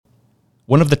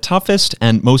One of the toughest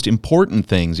and most important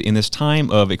things in this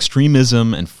time of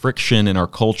extremism and friction in our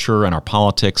culture and our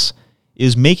politics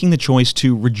is making the choice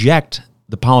to reject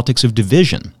the politics of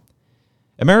division.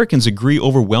 Americans agree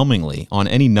overwhelmingly on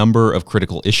any number of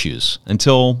critical issues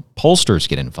until pollsters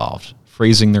get involved,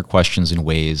 phrasing their questions in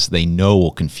ways they know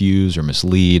will confuse or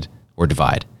mislead or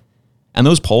divide. And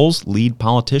those polls lead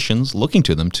politicians looking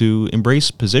to them to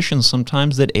embrace positions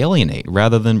sometimes that alienate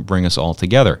rather than bring us all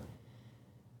together.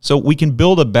 So we can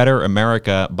build a better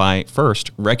America by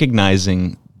first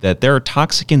recognizing that there are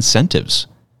toxic incentives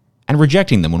and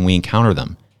rejecting them when we encounter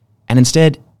them, and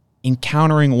instead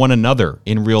encountering one another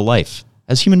in real life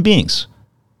as human beings.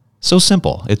 So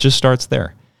simple. It just starts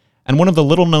there. And one of the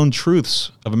little-known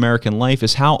truths of American life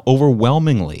is how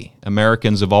overwhelmingly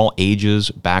Americans of all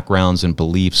ages, backgrounds, and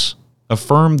beliefs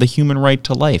affirm the human right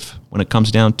to life when it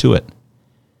comes down to it.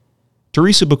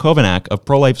 Teresa Bukovac of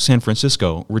Pro-Life San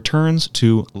Francisco returns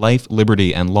to Life,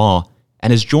 Liberty, and Law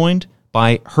and is joined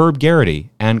by Herb Geraghty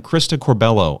and Krista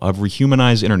Corbello of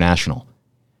Rehumanize International,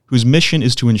 whose mission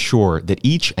is to ensure that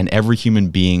each and every human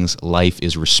being's life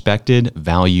is respected,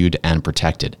 valued, and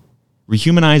protected.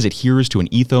 Rehumanize adheres to an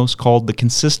ethos called the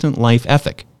Consistent Life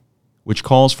Ethic, which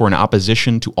calls for an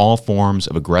opposition to all forms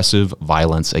of aggressive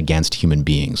violence against human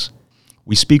beings.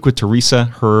 We speak with Teresa,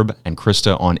 Herb, and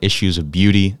Krista on issues of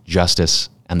beauty, justice,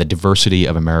 and the diversity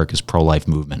of America's pro-life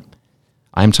movement.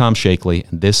 I'm Tom Shakely,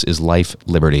 and this is Life,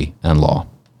 Liberty, and Law.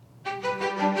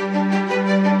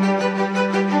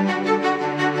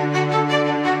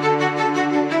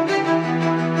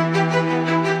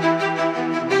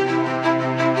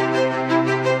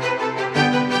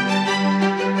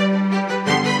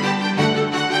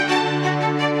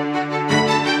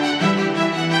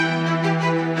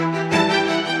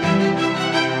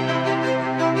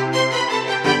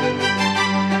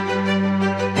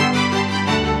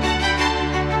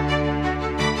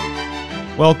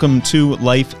 Welcome to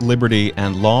Life, Liberty,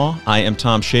 and Law. I am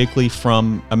Tom Shakely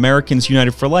from Americans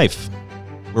United for Life,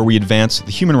 where we advance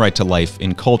the human right to life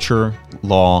in culture,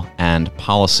 law, and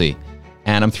policy.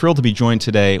 And I'm thrilled to be joined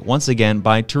today once again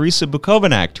by Teresa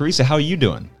Bukovac. Teresa, how are you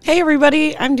doing? Hey,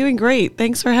 everybody. I'm doing great.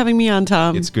 Thanks for having me on,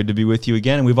 Tom. It's good to be with you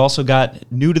again. And we've also got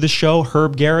new to the show,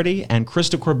 Herb Geraghty and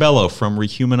Krista Corbello from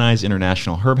Rehumanize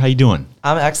International. Herb, how you doing?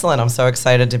 I'm excellent. I'm so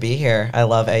excited to be here. I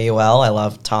love AUL. I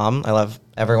love Tom. I love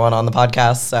everyone on the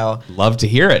podcast. So love to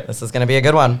hear it. This is going to be a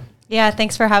good one. Yeah,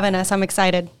 thanks for having us. I'm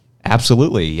excited.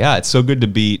 Absolutely. Yeah, it's so good to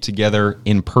be together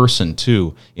in person,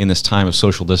 too, in this time of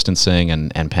social distancing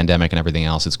and pandemic and everything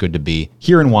else. It's good to be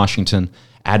here in Washington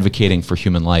advocating for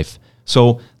human life.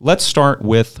 So let's start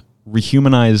with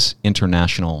Rehumanize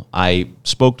International. I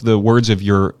spoke the words of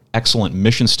your excellent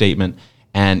mission statement.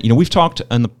 And, we've talked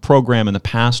in the program in the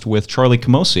past with Charlie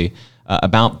Camosy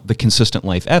about the consistent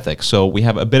life ethic. So we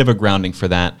have a bit of a grounding for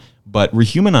that. But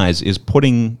Rehumanize is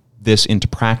putting this into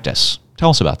practice. Tell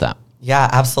us about that. Yeah,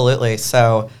 absolutely.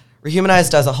 So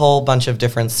Rehumanize does a whole bunch of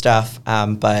different stuff,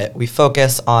 but we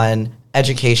focus on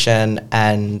education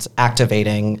and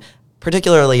activating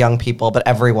particularly young people, but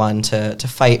everyone to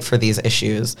fight for these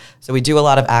issues. So we do a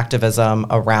lot of activism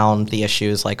around the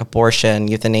issues like abortion,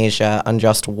 euthanasia,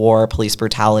 unjust war, police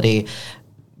brutality,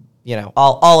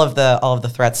 all of the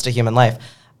threats to human life.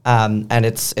 And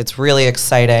it's really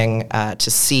exciting to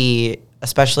see,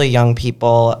 especially young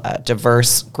people, a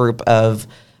diverse group of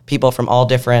people from all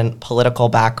different political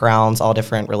backgrounds, all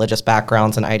different religious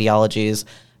backgrounds and ideologies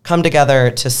come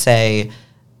together to say,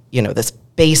 this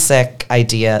basic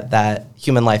idea that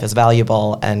human life is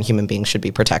valuable and human beings should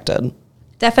be protected.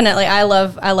 Definitely. I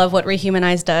love what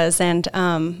Rehumanize does, and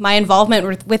my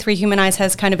involvement with Rehumanize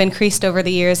has kind of increased over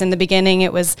the years. In the beginning,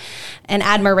 it was an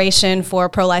admiration for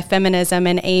pro-life feminism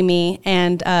and Amy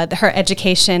and her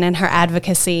education and her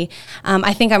advocacy.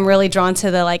 I think I'm really drawn to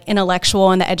the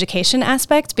intellectual and the education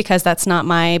aspect because that's not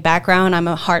my background. I'm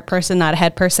a heart person, not a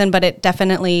head person, but it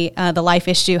definitely, the life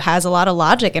issue has a lot of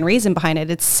logic and reason behind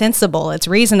it. It's sensible, it's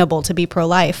reasonable to be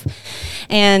pro-life.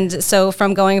 And so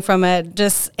from going from a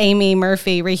just Amy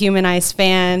Murphy Rehumanize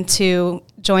fan to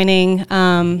joining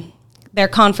their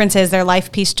conferences, their Life,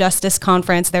 Peace, Justice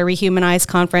conference, their Rehumanize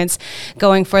conference,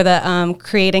 going for the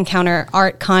Create Encounter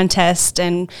art contest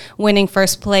and winning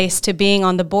first place, to being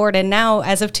on the board, and now,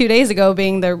 as of 2 days ago,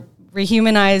 being the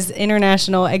Rehumanize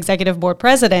International Executive Board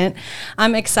President.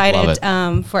 I'm excited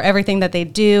for everything that they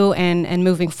do and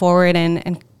moving forward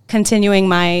and continuing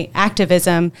my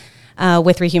activism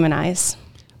with Rehumanize.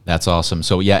 That's awesome.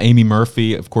 So yeah, Amy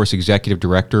Murphy, of course, Executive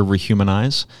Director of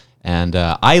Rehumanize. And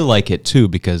I like it too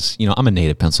because, I'm a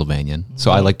native Pennsylvanian. So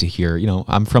I like to hear,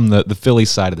 I'm from the Philly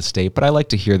side of the state, but I like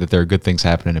to hear that there are good things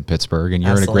happening in Pittsburgh and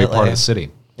you're in a great part of the city.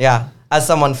 Yeah. as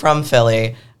someone from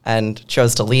Philly and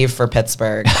chose to leave for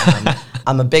Pittsburgh,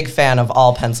 I'm a big fan of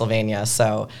all Pennsylvania.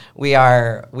 So we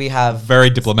have Very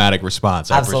diplomatic response.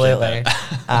 I absolutely. appreciate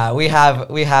that.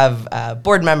 We have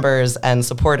board members and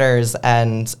supporters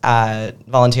and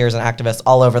volunteers and activists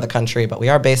all over the country, but we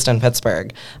are based in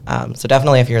Pittsburgh. So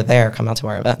definitely, if you're there, come out to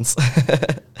our events.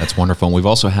 That's wonderful. And we've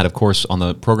also had, of course, on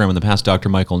the program in the past, Dr.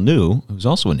 Michael New, who's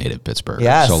also a native Pittsburgher.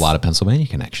 Yes. So a lot of Pennsylvania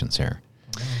connections here.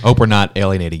 Hope we're not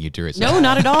alienating you, Teresa. No,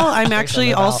 not at all. I'm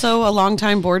actually also a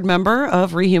longtime board member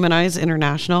of Rehumanize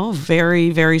International.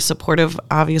 Very, very supportive,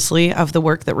 obviously, of the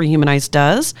work that Rehumanize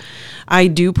does. I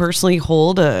do personally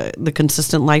hold the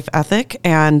consistent life ethic.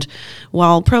 And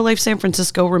while Pro-Life San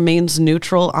Francisco remains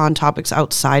neutral on topics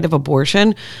outside of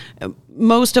abortion,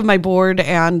 most of my board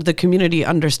and the community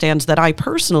understands that I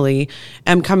personally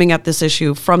am coming at this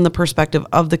issue from the perspective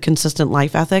of the consistent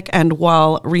life ethic. And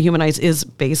while Rehumanize is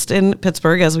based in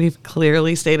Pittsburgh, as we've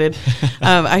clearly stated,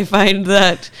 I find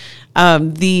that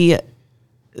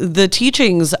the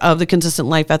teachings of the consistent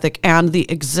life ethic and the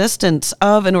existence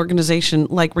of an organization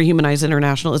like Rehumanize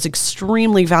International is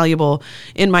extremely valuable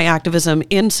in my activism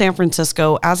in San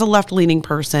Francisco as a left-leaning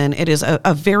person. It is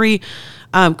a very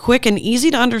quick and easy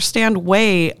to understand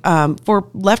way for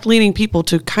left-leaning people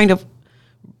to kind of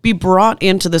be brought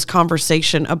into this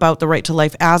conversation about the right to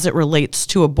life as it relates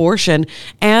to abortion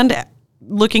and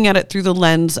looking at it through the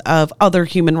lens of other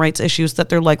human rights issues that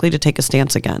they're likely to take a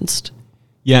stance against.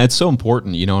 Yeah, it's so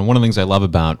important, and one of the things I love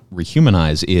about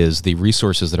Rehumanize is the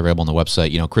resources that are available on the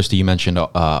website. Christy, you mentioned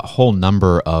a whole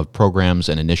number of programs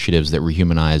and initiatives that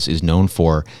Rehumanize is known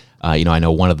for. I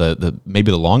know one of the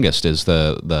maybe the longest is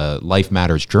the Life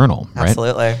Matters Journal, right?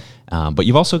 Absolutely. But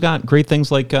you've also got great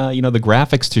things like, the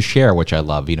graphics to share, which I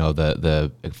love,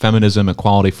 the feminism,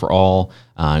 equality for all,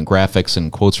 graphics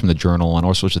and quotes from the journal and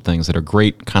all sorts of things that are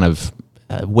great kind of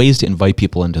ways to invite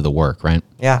people into the work, right?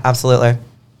 Yeah, absolutely.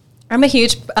 I'm a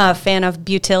huge fan of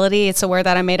Beautility. It's a word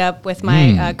that I made up with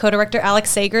my co-director,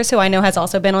 Alex Sagers, who I know has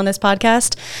also been on this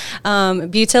podcast.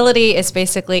 Beautility is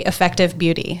basically effective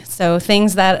beauty. So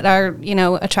things that are,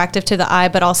 attractive to the eye,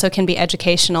 but also can be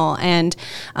educational. And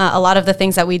a lot of the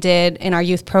things that we did in our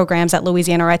youth programs at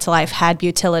Louisiana Right to Life had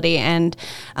Beautility. And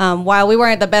while we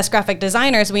weren't the best graphic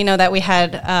designers, we know that we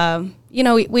had,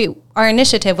 our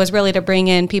initiative was really to bring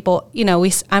in people,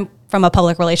 I'm from a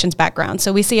public relations background.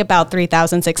 So we see about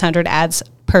 3,600 ads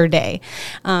per day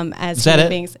as human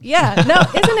beings. Yeah, no,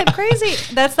 isn't it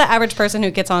crazy? That's the average person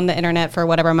who gets on the internet for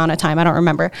whatever amount of time. I don't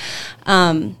remember.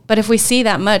 But if we see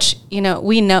that much,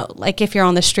 we know, like if you're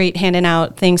on the street handing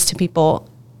out things to people,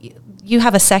 you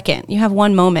have a second, you have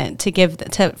one moment to give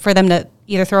for them to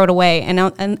either throw it away. And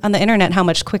on the internet, how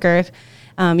much quicker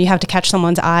you have to catch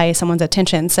someone's eye, someone's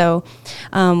attention. So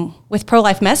with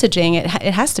pro-life messaging,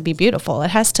 it has to be beautiful.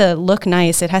 It has to look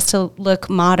nice. It has to look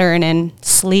modern and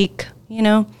sleek,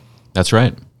 That's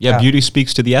right. Yeah, beauty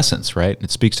speaks to the essence, right? It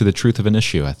speaks to the truth of an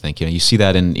issue, I think. You see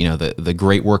that in, the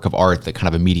great work of art that kind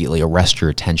of immediately arrests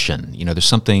your attention. There's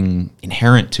something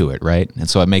inherent to it, right? And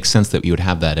so it makes sense that you would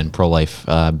have that in pro-life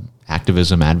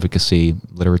activism, advocacy,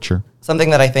 literature.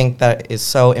 Something that I think that is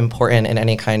so important in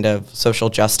any kind of social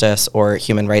justice or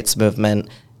human rights movement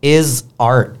is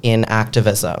art in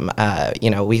activism.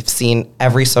 We've seen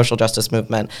every social justice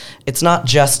movement. It's not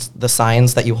just the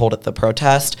signs that you hold at the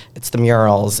protest. It's the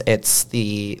murals. It's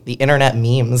the internet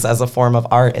memes as a form of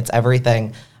art. It's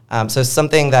everything. So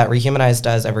something that Rehumanize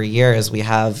does every year is we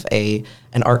have an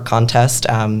art contest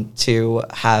to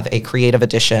have a creative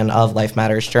edition of Life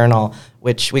Matters Journal,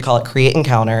 which we call it Create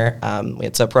Encounter.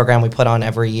 It's a program we put on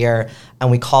every year, and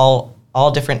we call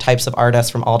all different types of artists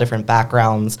from all different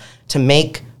backgrounds to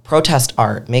make protest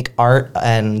art, make art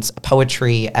and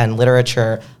poetry and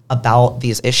literature about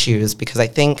these issues, because I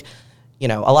think, a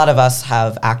lot of us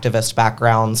have activist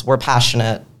backgrounds. We're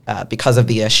passionate because of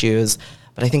the issues.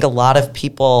 But I think a lot of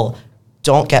people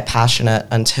don't get passionate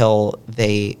until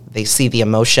they see the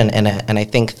emotion in it. And I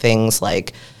think things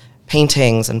like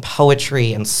paintings and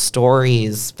poetry and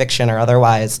stories, fiction or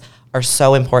otherwise, are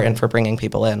so important for bringing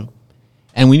people in.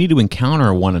 And we need to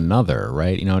encounter one another,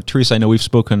 right? Teresa, I know we've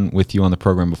spoken with you on the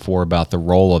program before about the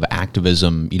role of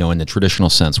activism, in the traditional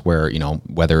sense where,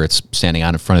 whether it's standing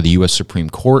out in front of the U.S. Supreme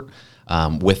Court,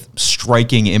 with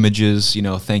striking images,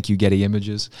 thank you, Getty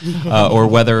Images, or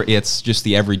whether it's just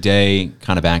the everyday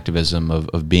kind of activism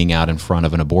of being out in front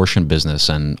of an abortion business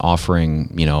and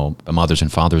offering, a mother's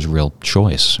and father's real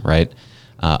choice, right?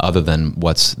 Other than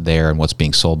what's there and what's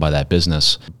being sold by that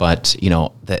business. But,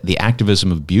 the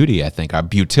activism of beauty, I think, our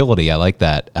beautility, I like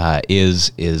that,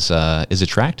 is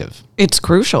attractive. It's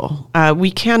crucial. We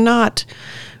cannot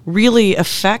really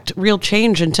affect real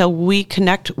change until we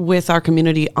connect with our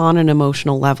community on an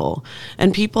emotional level.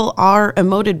 And people are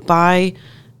emoted by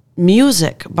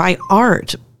music, by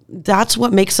art. That's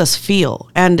what makes us feel.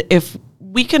 And if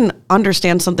we can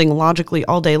understand something logically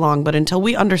all day long, but until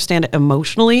we understand it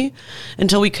emotionally,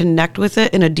 until we connect with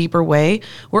it in a deeper way,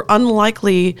 we're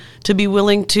unlikely to be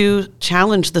willing to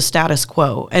challenge the status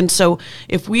quo. And so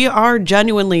if we are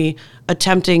genuinely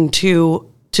attempting to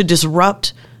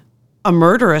disrupt a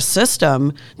murderous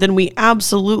system, then we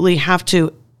absolutely have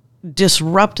to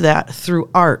disrupt that through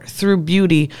art, through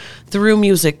beauty, through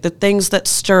music, the things that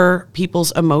stir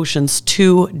people's emotions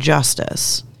to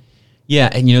justice. Yeah,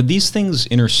 and these things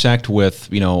intersect with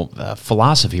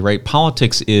philosophy, right?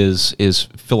 Politics is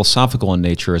philosophical in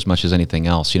nature as much as anything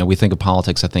else. We think of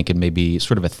politics, I think, in maybe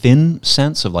sort of a thin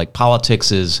sense of like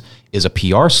politics is a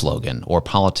PR slogan, or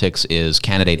politics is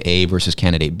candidate A versus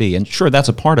candidate B, and sure, that's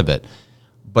a part of it.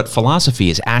 But philosophy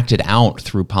is acted out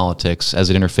through politics as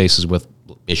it interfaces with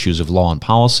issues of law and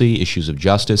policy, issues of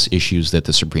justice, issues that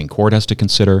the Supreme Court has to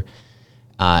consider.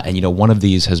 And one of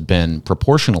these has been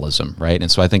proportionalism, right? And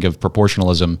so I think of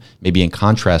proportionalism maybe in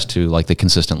contrast to like the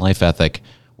consistent life ethic,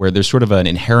 where there's sort of an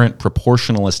inherent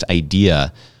proportionalist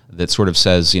idea that sort of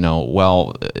says,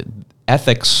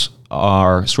 ethics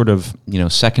are sort of,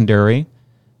 secondary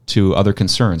to other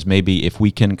concerns. Maybe if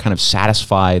we can kind of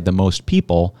satisfy the most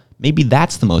people, maybe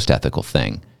that's the most ethical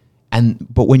thing.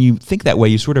 But when you think that way,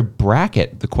 you sort of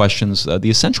bracket the questions,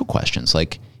 the essential questions,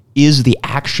 like, is the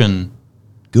action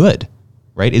good?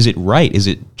 Right? Is it right? Is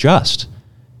it just?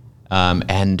 So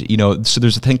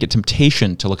there's, I think, a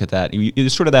temptation to look at that.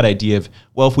 There's sort of that idea of,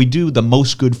 well, if we do the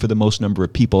most good for the most number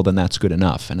of people, then that's good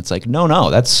enough. And it's like, no,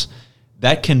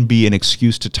 that can be an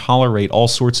excuse to tolerate all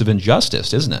sorts of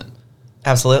injustice, isn't it?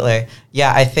 Absolutely.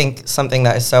 Yeah, I think something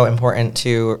that is so important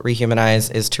to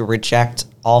rehumanize is to reject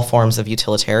all forms of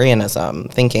utilitarianism,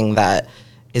 thinking that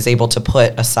is able to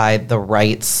put aside the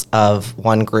rights of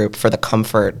one group for the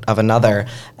comfort of another,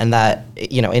 and that,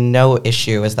 in no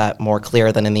issue is that more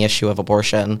clear than in the issue of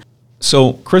abortion.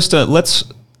 So, Krista, let's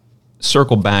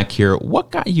circle back here.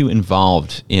 What got you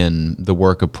involved in the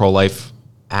work of pro-life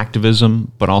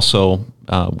activism, but also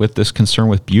with this concern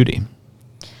with beauty?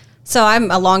 So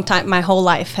my whole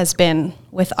life has been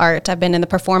with art. I've been in the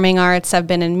performing arts. I've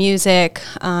been in music.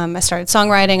 I started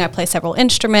songwriting. I play several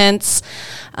instruments.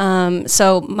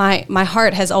 So my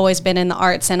heart has always been in the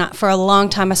arts. And for a long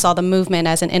time, I saw the movement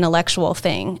as an intellectual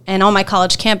thing. And on my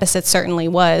college campus, it certainly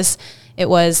was. It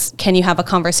was, can you have a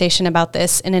conversation about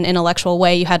this in an intellectual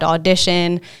way? You had to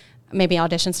audition. Maybe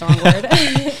audition's the wrong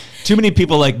word. Too many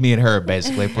people like me and her,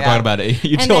 basically. We're talking about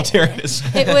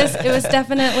utilitarianism. It was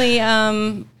definitely...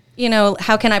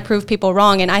 how can I prove people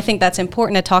wrong? And I think that's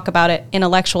important to talk about it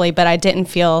intellectually, but I didn't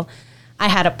feel I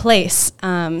had a place.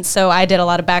 So I did a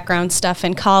lot of background stuff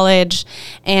in college,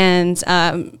 and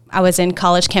I was in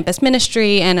college campus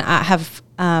ministry, and I have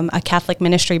a Catholic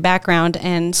ministry background.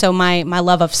 And so my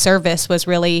love of service was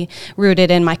really rooted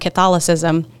in my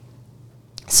Catholicism.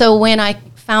 So when I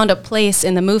found a place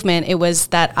in the movement, it was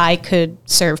that I could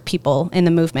serve people in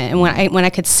the movement. And when I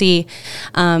could see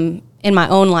in my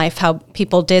own life how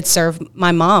people did serve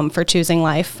my mom for choosing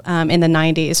life in the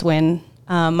 90s when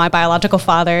my biological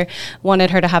father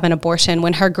wanted her to have an abortion,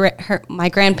 when my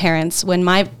grandparents,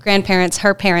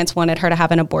 her parents wanted her to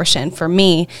have an abortion for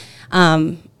me.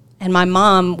 And my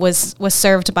mom was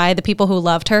served by the people who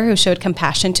loved her, who showed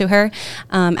compassion to her.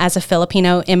 As a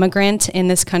Filipino immigrant in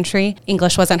this country,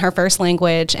 English wasn't her first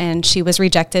language, and she was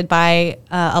rejected by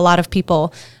a lot of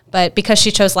people. But because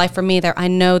she chose life for me, I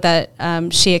know that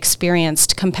she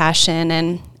experienced compassion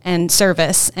and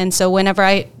service. And so whenever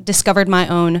I discovered my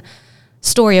own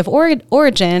story of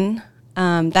origin,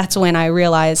 that's when I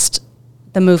realized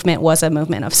the movement was a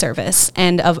movement of service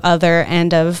and of other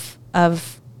and of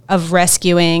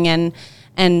rescuing and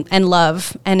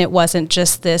love. And it wasn't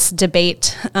just this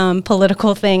debate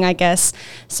political thing, I guess.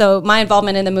 So my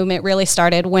involvement in the movement really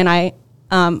started when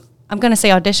I'm going to say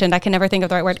auditioned. I can never think of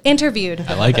the right word. Interviewed.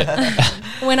 I like it.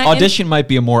 Audition might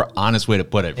be a more honest way to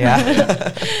put it.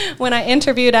 Yeah. When I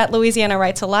interviewed at Louisiana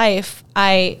Right to Life,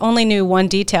 I only knew one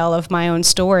detail of my own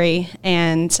story,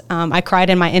 and I cried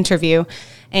in my interview.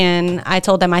 And I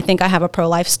told them I think I have a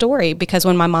pro-life story because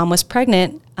when my mom was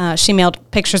pregnant, she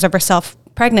mailed pictures of herself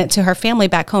pregnant to her family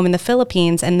back home in the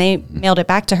Philippines, and they mailed it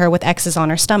back to her with X's on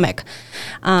her stomach.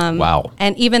 Wow.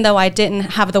 And even though I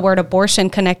didn't have the word abortion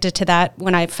connected to that,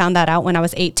 when I found that out when I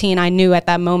was 18, I knew at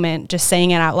that moment, just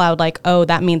saying it out loud, like, oh,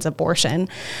 that means abortion.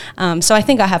 So I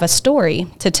think I have a story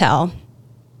to tell.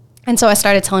 And so I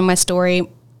started telling my story.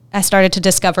 I started to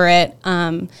discover it.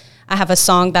 I have a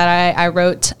song that I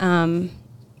wrote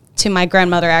my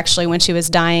grandmother actually when she was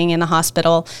dying in the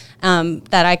hospital,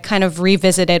 that I kind of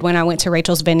revisited when I went to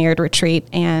Rachel's Vineyard retreat.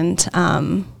 And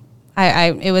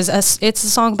it's a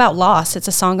song about loss. It's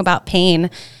a song about pain.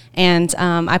 And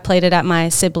I played it at my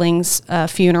siblings'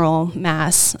 funeral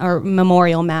mass or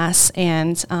memorial mass,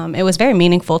 and it was very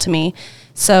meaningful to me.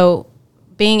 So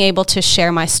being able to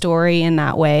share my story in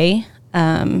that way,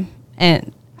 and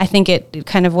I think it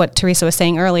kind of what Teresa was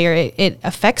saying earlier, it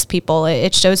affects people.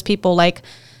 It shows people like,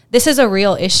 this is a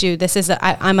real issue.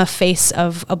 I'm a face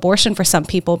of abortion for some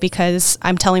people because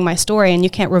I'm telling my story, and you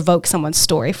can't revoke someone's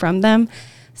story from them.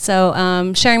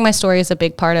 So sharing my story is a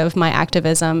big part of my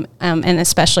activism, and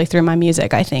especially through my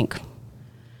music, I think.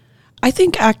 I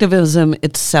think activism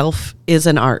itself is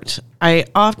an art. I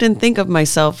often think of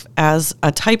myself as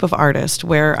a type of artist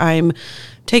where I'm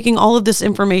taking all of this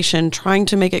information, trying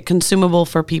to make it consumable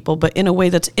for people, but in a way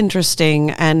that's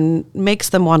interesting and makes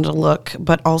them want to look,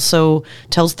 but also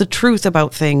tells the truth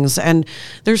about things. And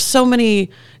there's so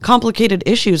many complicated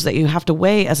issues that you have to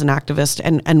weigh as an activist,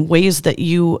 and ways that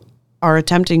you are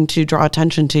attempting to draw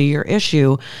attention to your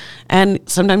issue. And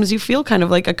sometimes you feel kind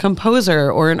of like a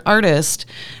composer or an artist.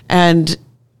 And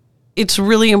it's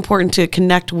really important to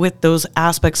connect with those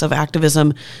aspects of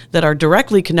activism that are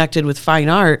directly connected with fine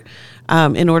art,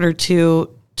 in order to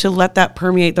let that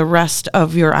permeate the rest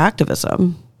of your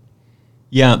activism.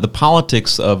 Yeah, the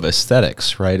politics of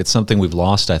aesthetics, right? It's something we've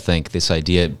lost, I think, this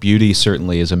idea. Beauty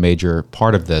certainly is a major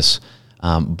part of this.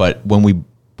 But when we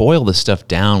boil this stuff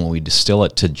down, when we distill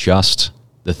it to just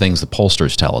the things the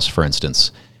pollsters tell us, for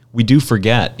instance, we do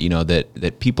forget,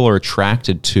 that people are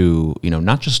attracted to,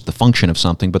 not just the function of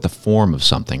something, but the form of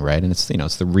something, right? And it's,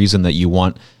 it's the reason that you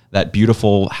want that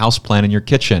beautiful house plant in your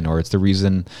kitchen, or it's the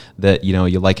reason that,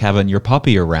 you like having your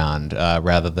puppy around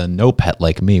rather than no pet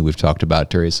like me. We've talked about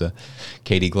Teresa.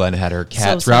 Katie Glenn had her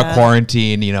cat throughout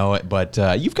quarantine, but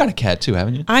you've got a cat too,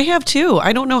 haven't you? I have too.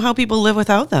 I don't know how people live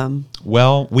without them.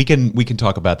 Well, we can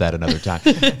talk about that another time.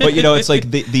 But it's like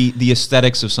the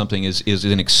aesthetics of something is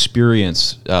an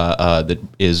experience that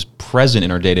is present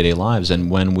in our day-to-day lives, and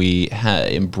when we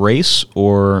embrace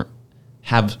or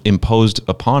have imposed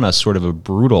upon us sort of a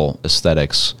brutal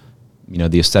aesthetics,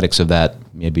 the aesthetics of that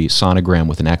maybe sonogram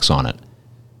with an X on it,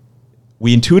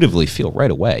 we intuitively feel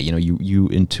right away, you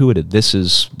intuited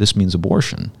this means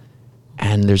abortion.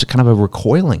 And there's a kind of a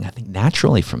recoiling, I think,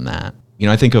 naturally from that.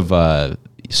 I think of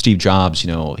Steve Jobs,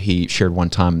 he shared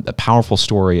one time a powerful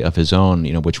story of his own,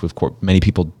 which of course many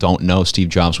people don't know. Steve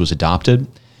Jobs was adopted.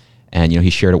 And, he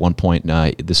shared at one point,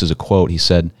 this is a quote, he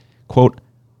said, quote,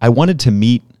 "I wanted to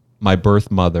meet my birth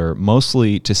mother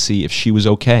mostly to see if she was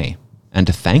okay and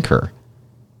to thank her,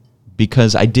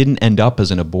 because I didn't end up as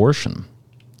an abortion.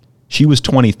 She was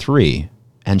 23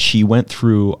 and she went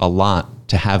through a lot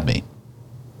to have me,"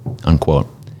 unquote.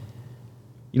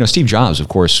 Steve Jobs, of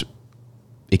course,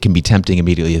 it can be tempting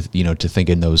immediately, to think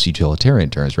in those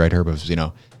utilitarian terms, right, Herb?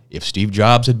 If Steve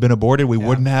Jobs had been aborted, we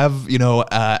wouldn't have,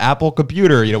 Apple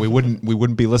computer, we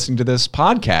wouldn't be listening to this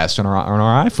podcast on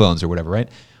our iPhones or whatever, right?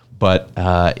 But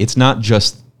it's not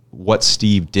just what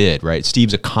Steve did, right?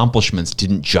 Steve's accomplishments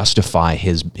didn't justify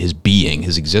his being,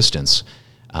 his existence.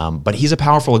 But he's a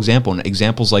powerful example, and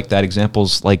examples like that,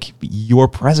 examples like your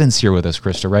presence here with us,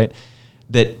 Krista, right?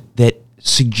 That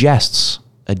suggests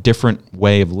a different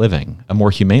way of living, a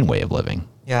more humane way of living.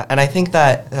 Yeah, and I think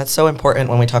that's so important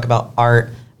when we talk about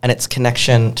art and its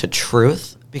connection to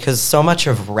truth, because so much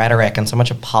of rhetoric and so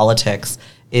much of politics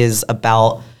is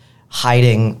about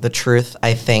hiding the truth.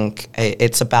 I think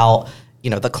it's about,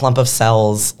 the clump of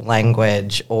cells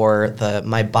language, or the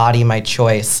my body, my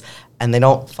choice, and they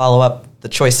don't follow up the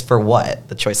choice for what?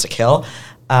 The choice to kill.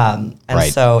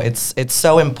 Right. So it's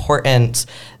so important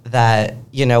that,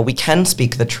 we can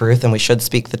speak the truth, and we should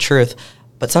speak the truth,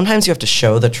 but sometimes you have to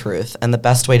show the truth. And the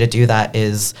best way to do that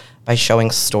is by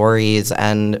showing stories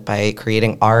and by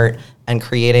creating art and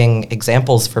creating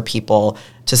examples for people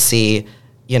to see,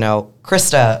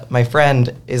 Krista, my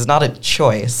friend, is not a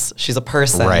choice. She's a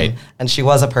person. Right. And she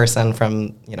was a person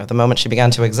from, the moment she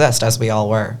began to exist, as we all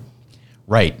were.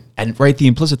 Right. And the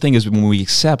implicit thing is when we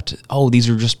accept, these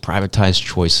are just privatized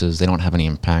choices, they don't have any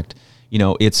impact.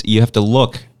 You have to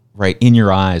look right in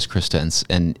your eyes, Krista,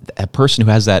 and a person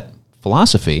who has that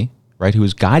philosophy, right, who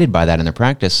is guided by that in their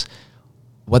practice,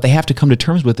 what they have to come to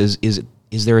terms with is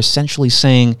they're essentially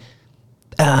saying,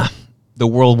 the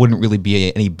world wouldn't really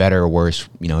be any better or worse,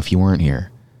 if you weren't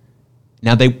here.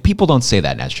 Now, people don't say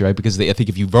that naturally, right? Because I think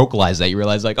if you vocalize that, you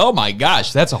realize, like, oh my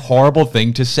gosh, that's a horrible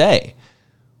thing to say.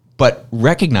 But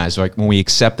recognize, like, when we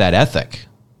accept that ethic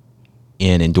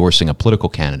in endorsing a political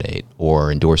candidate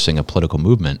or endorsing a political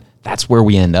movement, that's where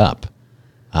we end up.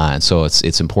 And so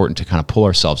it's important to kind of pull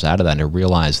ourselves out of that and to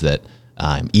realize that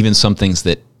even some things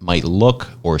that might look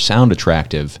or sound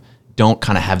attractive don't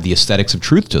kind of have the aesthetics of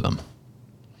truth to them.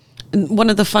 One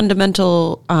of the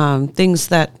fundamental things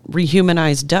that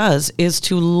Rehumanize does is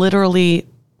to literally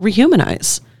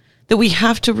rehumanize, that we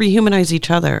have to rehumanize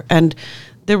each other. And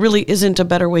there really isn't a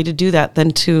better way to do that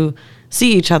than to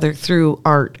see each other through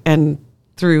art and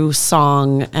through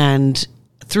song and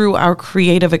through our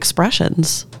creative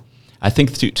expressions. I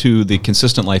think to the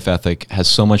consistent life ethic has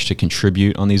so much to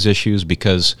contribute on these issues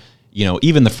because,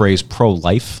 even the phrase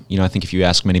pro-life, I think if you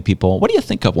ask many people, what do you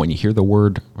think of when you hear the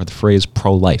word or the phrase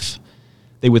pro-life?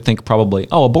 They would think probably,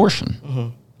 abortion. Mm-hmm.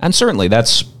 And certainly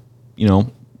that's,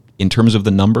 in terms of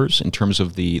the numbers, in terms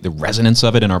of the resonance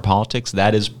of it in our politics,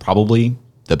 that is probably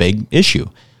the big issue.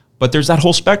 But there's that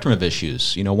whole spectrum of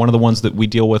issues. One of the ones that we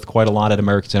deal with quite a lot at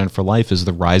American Center for Life is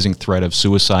the rising threat of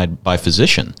suicide by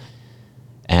physician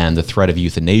and the threat of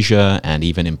euthanasia and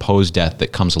even imposed death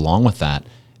that comes along with that.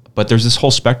 But there's this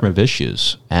whole spectrum of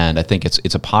issues, and I think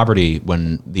it's a poverty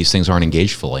when these things aren't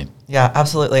engaged fully. Yeah,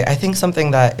 absolutely. I think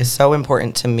something that is so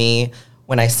important to me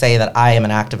when I say that I am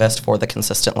an activist for the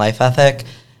consistent life ethic,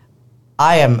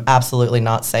 I am absolutely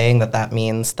not saying that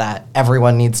means that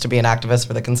everyone needs to be an activist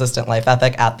for the consistent life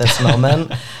ethic at this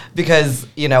moment, because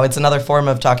it's another form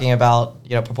of talking about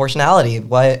proportionality.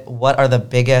 What are the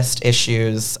biggest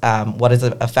issues? What is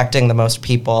affecting the most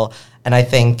people? And I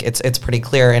think it's pretty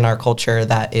clear in our culture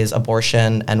that is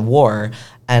abortion and war.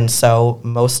 And so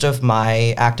most of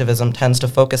my activism tends to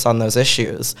focus on those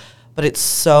issues. But it's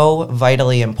so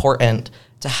vitally important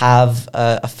to have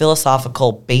a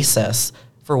philosophical basis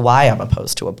for why I'm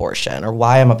opposed to abortion or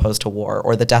why I'm opposed to war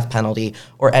or the death penalty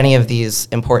or any of these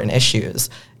important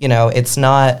issues. It's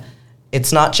not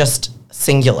just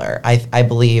singular. I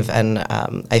believe, and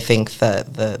I think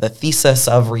the thesis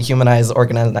of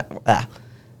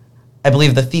I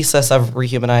believe the thesis of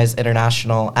Rehumanize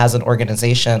International as an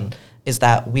organization is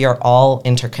that we are all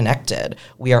interconnected.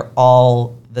 We are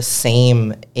all the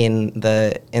same in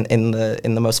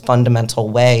the most fundamental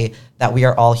way, that we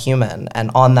are all human, and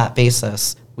on that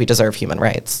basis, we deserve human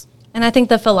rights. And I think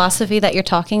the philosophy that you're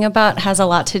talking about has a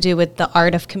lot to do with the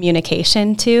art of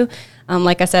communication too.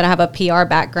 Like I said, I have a PR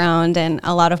background, and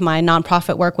a lot of my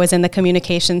nonprofit work was in the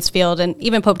communications field. And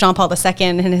even Pope John Paul II,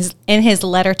 in his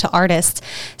letter to artists,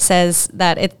 says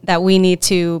that we need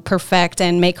to perfect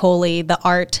and make holy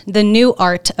the new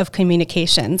art of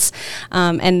communications.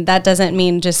 And that doesn't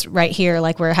mean just right here,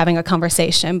 like we're having a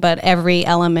conversation, but every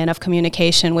element of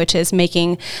communication, which is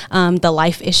making the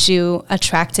life issue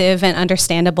attractive and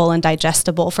understandable and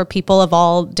digestible for people of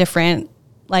all different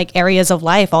areas of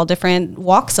life, all different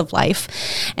walks of life.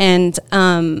 And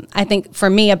I think for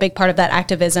me, a big part of that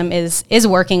activism is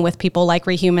working with people like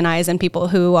Rehumanize and people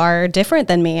who are different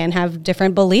than me and have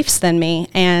different beliefs than me.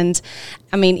 And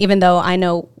I mean, even though I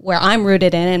know where I'm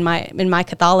rooted in my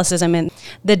Catholicism and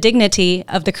the dignity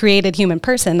of the created human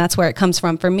person, that's where it comes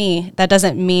from for me. That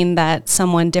doesn't mean that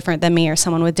someone different than me or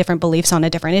someone with different beliefs on a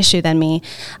different issue than me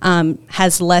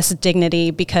has less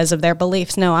dignity because of their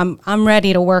beliefs. No, I'm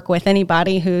ready to work with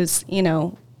anybody who's,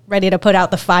 ready to put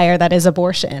out the fire that is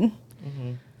abortion.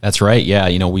 Mm-hmm. That's right. Yeah.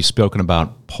 We've spoken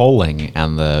about polling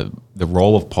and the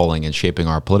role of polling in shaping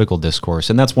our political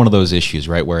discourse. And that's one of those issues,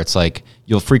 right, where it's like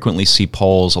you'll frequently see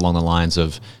polls along the lines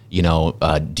of,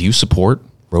 do you support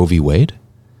Roe v. Wade?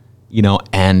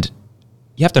 And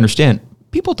you have to understand,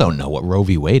 people don't know what Roe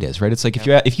v. Wade is, right? It's like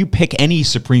if you pick any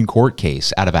Supreme Court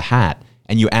case out of a hat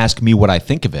and you ask me what I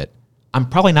think of it, I'm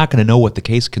probably not going to know what the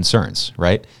case concerns,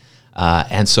 right?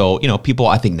 And so, people,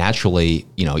 I think naturally,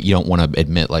 you don't want to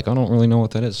admit I don't really know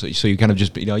what that is. So you kind of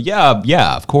just,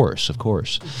 yeah, of course.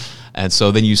 And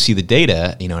so then you see the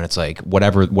data, and it's like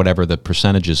whatever the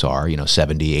percentages are,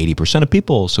 70, 80% of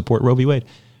people support Roe v. Wade.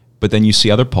 But then you see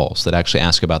other polls that actually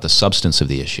ask about the substance of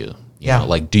the issue. You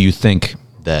know, do you think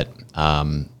that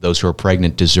those who are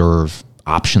pregnant deserve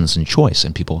options and choice?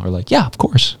 And people are like, yeah, of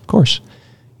course.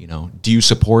 Do you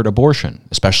support abortion,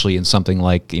 especially in something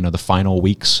like, the final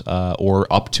weeks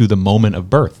or up to the moment of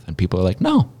birth? And people are like,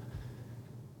 no.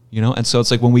 And so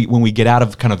it's like when we get out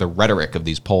of kind of the rhetoric of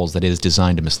these polls that is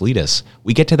designed to mislead us,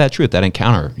 we get to that truth, that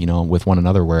encounter, with one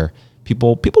another where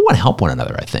people want to help one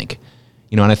another, I think.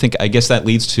 And I guess that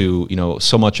leads to,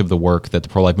 so much of the work that the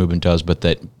pro-life movement does, but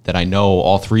that I know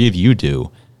all three of you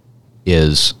do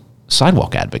is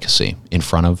sidewalk advocacy in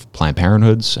front of Planned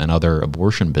Parenthoods and other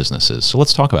abortion businesses. So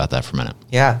let's talk about that for a minute.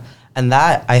 Yeah. And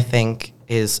that, I think,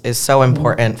 is so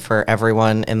important for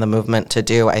everyone in the movement to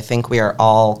do. I think we are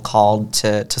all called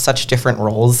to such different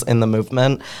roles in the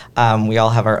movement. We all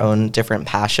have our own different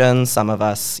passions. Some of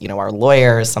us, are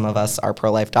lawyers. Some of us are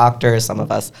pro-life doctors. Some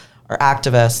of us are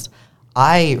activists.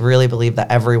 I really believe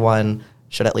that everyone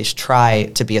should at least try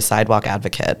to be a sidewalk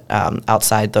advocate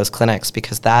outside those clinics,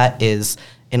 because that is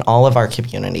in all of our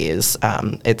communities.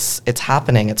 It's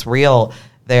happening. It's real.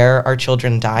 There are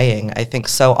children dying. I think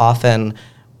so often,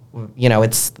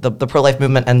 it's the pro-life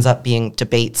movement ends up being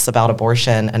debates about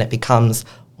abortion, and it becomes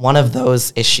one of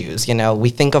those issues. We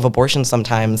think of abortion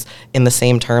sometimes in the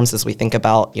same terms as we think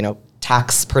about,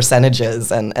 tax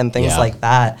percentages and things like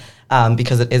that,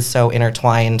 because it is so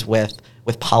intertwined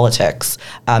with politics,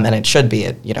 and it should be.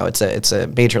 It's a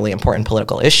majorly important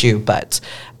political issue, but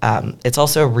it's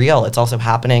also real. It's also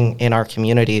happening in our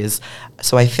communities.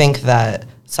 So I think that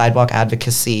sidewalk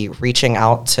advocacy, reaching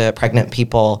out to pregnant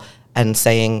people and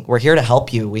saying, we're here to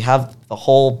help you. We have the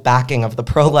whole backing of the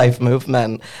pro-life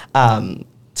movement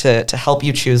to help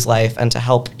you choose life and to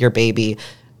help your baby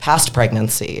past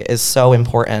pregnancy is so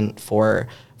important for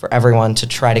everyone to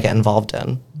try to get involved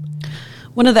in.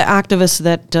 One of the activists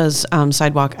that does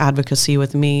sidewalk advocacy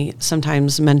with me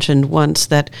sometimes mentioned once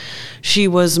that she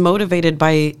was motivated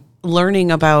by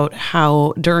learning about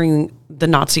how during the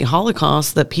Nazi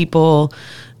Holocaust that people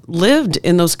lived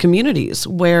in those communities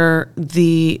where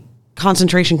the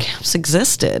concentration camps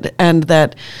existed, and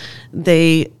that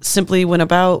they simply went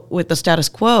about with the status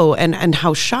quo, and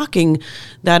how shocking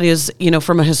that is,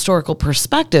 from a historical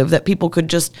perspective, that people could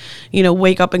just,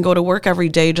 wake up and go to work every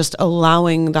day, just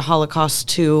allowing the Holocaust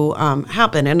to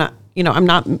happen. And, I'm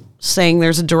not saying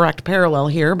there's a direct parallel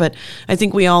here, but I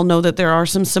think we all know that there are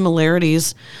some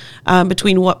similarities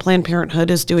between what Planned Parenthood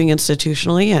is doing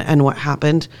institutionally and what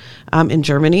happened in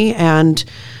Germany. And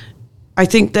I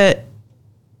think that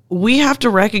we have to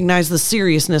recognize the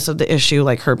seriousness of the issue,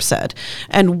 like Herb said.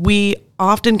 And we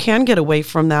often can get away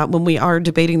from that when we are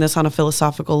debating this on a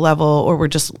philosophical level, or we're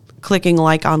just clicking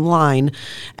like online.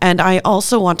 And I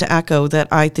also want to echo that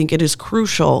I think it is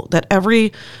crucial that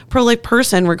every pro-life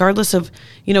person, regardless of,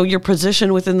 your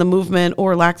position within the movement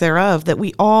or lack thereof, that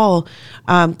we all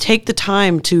take the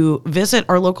time to visit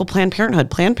our local Planned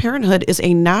Parenthood. Planned Parenthood is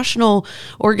a national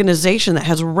organization that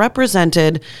has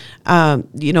represented,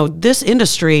 this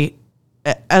industry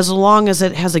as long as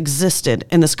it has existed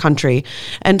in this country.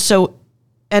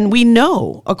 And we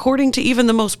know, according to even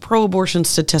the most pro-abortion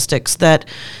statistics, that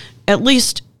at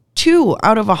least 2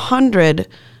 out of 100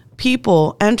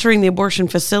 people entering the abortion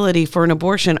facility for an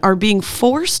abortion are being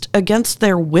forced against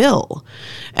their will.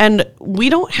 And we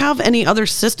don't have any other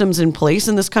systems in place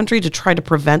in this country to try to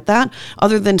prevent that,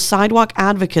 other than sidewalk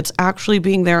advocates actually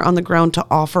being there on the ground to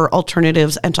offer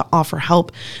alternatives and to offer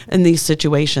help in these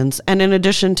situations. And in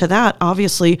addition to that,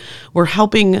 obviously, we're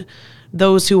helping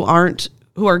those who are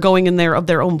going in there of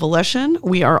their own volition.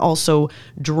 We are also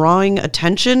drawing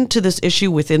attention to this issue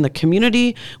within the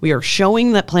community. We are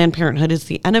showing that Planned Parenthood is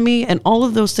the enemy, and all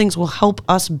of those things will help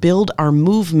us build our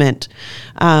movement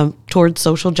towards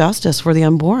social justice for the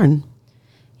unborn.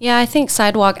 Yeah, I think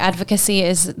sidewalk advocacy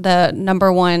is the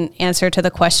number one answer to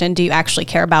the question, do you actually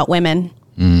care about women?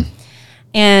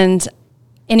 And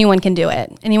anyone can do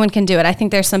it. Anyone can do it. I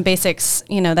think there's some basics,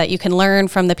 that you can learn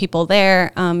from the people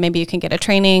there. Maybe you can get a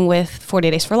training with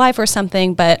 40 Days for Life or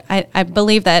something. But I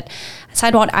believe that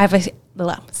sidewalk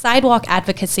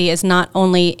advocacy is not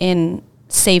only in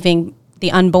saving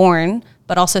the unborn,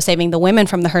 but also saving the women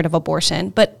from the hurt of abortion.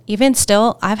 But even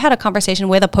still, I've had a conversation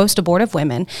with a post-abortive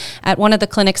women at one of the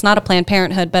clinics, not a Planned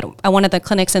Parenthood, but at one of the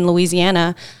clinics in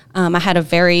Louisiana. I had a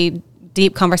very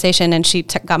deep conversation, and she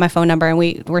got my phone number, and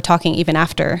we were talking even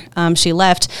after she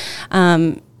left.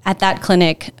 At that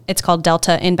clinic, it's called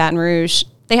Delta in Baton Rouge.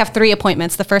 They have 3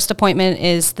 appointments. The first appointment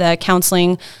is the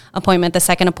counseling appointment. The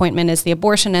second appointment is the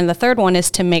abortion, and the third one is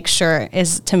to make sure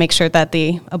that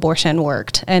the abortion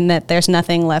worked and that there's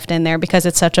nothing left in there, because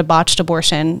it's such a botched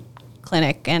abortion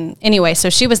clinic. And anyway, so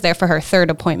she was there for her third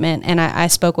appointment, and I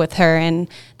spoke with her, and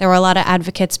there were a lot of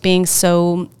advocates being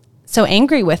so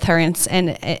angry with her,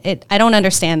 and I don't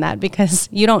understand that, because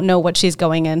you don't know what she's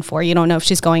going in for. You don't know if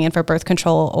she's going in for birth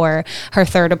control or her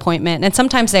third appointment. And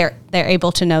sometimes they're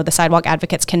able to know, the sidewalk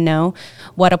advocates can know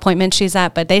what appointment she's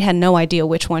at, but they had no idea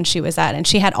which one she was at, and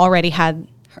she already had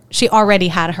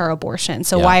her abortion.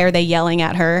 So why are they yelling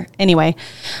at her anyway?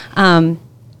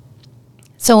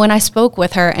 So when I spoke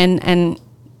with her and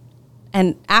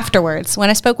afterwards,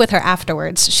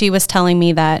 she was telling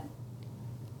me that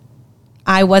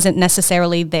I wasn't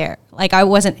necessarily there. Like, I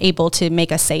wasn't able to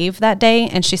make a save that day.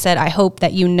 And she said, I hope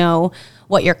that you know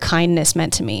what your kindness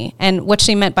meant to me. And what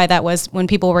she meant by that was when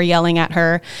people were yelling at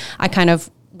her, I kind of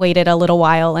waited a little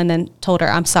while and then told her,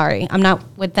 I'm sorry. I'm not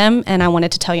with them. And I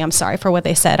wanted to tell you I'm sorry for what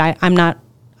they said.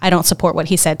 I don't support what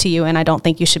he said to you. And I don't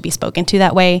think you should be spoken to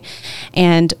that way.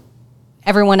 And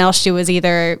everyone else she was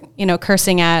either,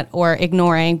 cursing at or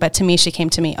ignoring. But to me, she came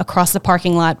to me across the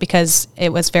parking lot because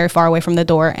it was very far away from the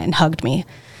door and hugged me.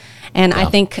 And I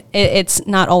think it's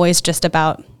not always just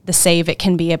about the save. It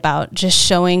can be about just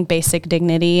showing basic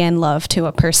dignity and love to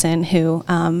a person who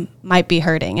might be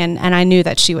hurting. And I knew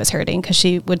that she was hurting because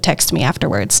she would text me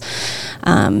afterwards.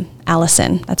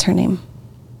 Allison, that's her name.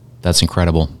 That's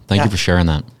incredible. Thank you for sharing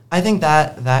that. I think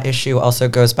that issue also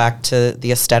goes back to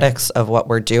the aesthetics of what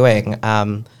we're doing.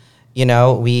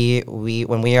 We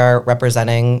when we are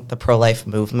representing the pro-life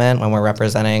movement, when we're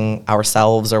representing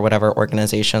ourselves or whatever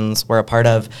organizations we're a part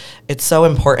of, it's so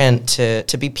important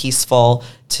to be peaceful.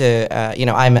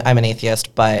 I'm an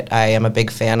atheist, but I am a big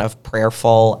fan of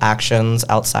prayerful actions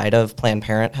outside of Planned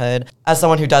Parenthood. As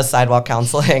someone who does sidewalk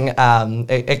counseling,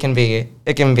 it can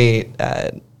be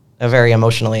a very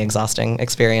emotionally exhausting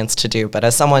experience to do. But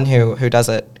as someone who does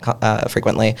it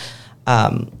frequently,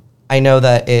 I know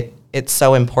that it's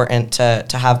so important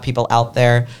to have people out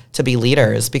there to be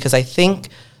leaders, because I think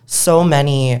so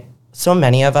many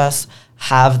of us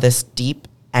have this deep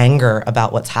anger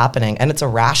about what's happening, and it's a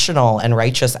rational and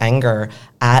righteous anger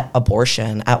at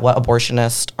abortion, at what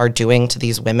abortionists are doing to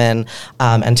these women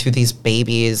and to these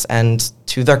babies and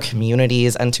to their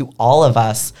communities and to all of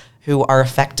us who are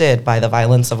affected by the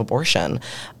violence of abortion.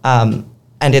 And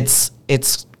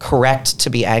it's correct to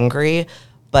be angry,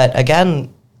 but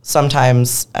again,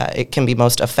 sometimes it can be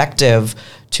most effective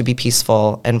to be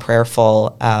peaceful and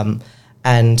prayerful,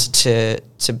 and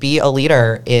to be a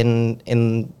leader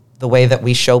in the way that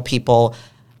we show people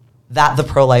that the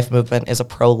pro-life movement is a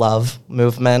pro-love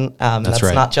movement. That's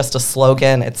right. Not just a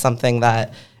slogan. It's something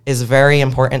that is very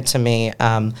important to me,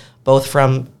 both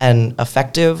from an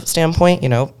effective standpoint,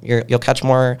 you'll catch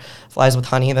more flies with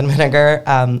honey than vinegar,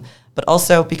 but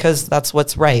also because that's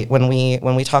what's right. When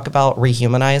we talk about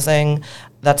rehumanizing,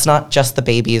 that's not just the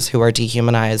babies who are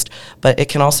dehumanized, but it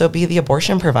can also be the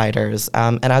abortion providers.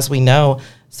 And as we know,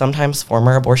 sometimes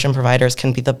former abortion providers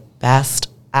can be the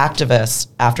best activists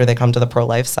after they come to the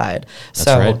pro-life side. That's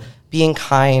right. Being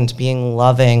kind, being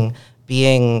loving,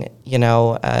 being,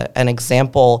 an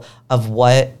example of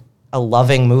what a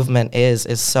loving movement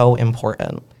is so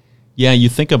important. Yeah, you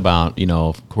think about,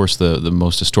 of course, the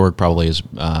most historic probably is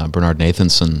Bernard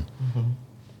Nathanson. Mm-hmm.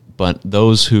 But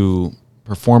those who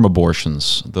perform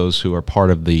abortions, those who are part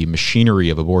of the machinery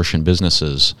of abortion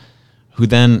businesses, who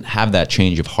then have that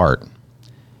change of heart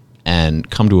and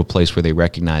come to a place where they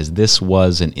recognize this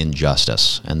was an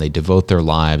injustice, and they devote their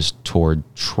lives toward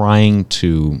trying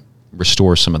to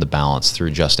restore some of the balance through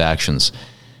just actions.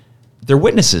 Their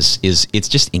witnesses it's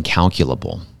just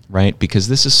incalculable, right? Because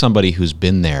this is somebody who's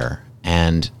been there.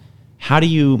 And how do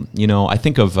you I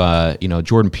think of,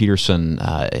 Jordan Peterson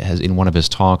has in one of his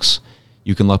talks,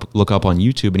 you can look up on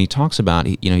YouTube, and he talks about,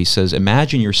 he says,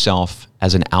 imagine yourself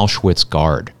as an Auschwitz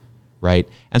guard, right?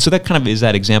 And so that kind of is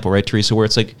that example, right, Teresa, where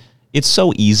it's like, it's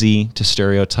so easy to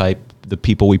stereotype the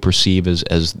people we perceive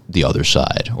as the other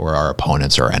side or our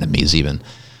opponents or enemies even.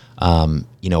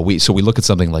 We look at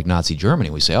something like Nazi Germany,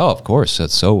 we say, oh, of course,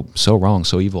 that's so wrong,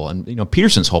 so evil. And,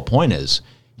 Peterson's whole point is,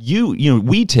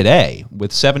 we today,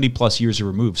 with 70 plus years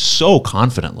removed, so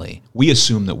confidently, we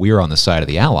assume that we are on the side of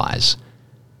the Allies.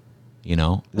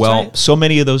 Right. So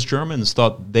many of those Germans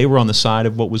thought they were on the side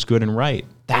of what was good and right.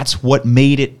 That's what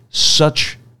made it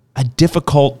such a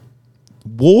difficult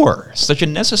war, such a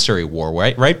necessary war,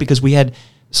 right? Because we had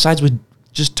sides with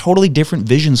just totally different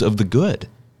visions of the good.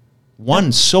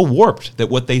 One so warped that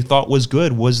what they thought was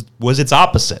good was its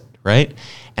opposite, right?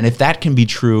 And if that can be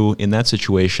true in that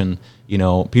situation,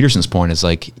 Peterson's point is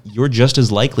like, you're just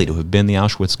as likely to have been the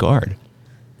Auschwitz guard.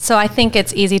 So I think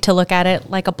it's easy to look at it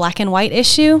like a black and white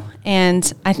issue.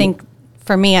 And I think,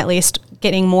 for me at least,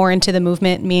 getting more into the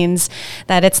movement means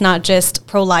that it's not just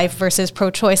pro-life versus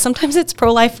pro-choice. Sometimes it's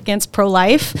pro-life against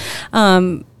pro-life,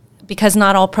 because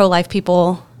not all pro-life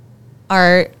people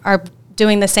are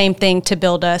doing the same thing to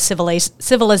build a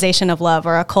civilization of love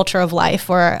or a culture of life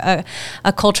or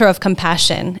a culture of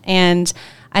compassion. And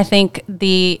I think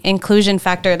the inclusion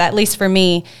factor, that, at least for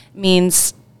me,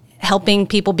 means helping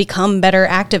people become better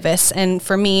activists. And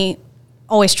for me,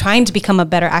 always trying to become a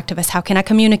better activist. How can I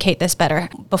communicate this better?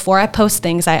 Before I post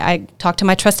things, I talk to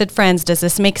my trusted friends. Does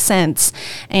this make sense?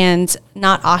 And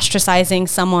not ostracizing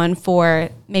someone for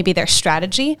maybe their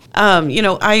strategy.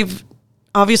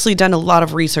 obviously done a lot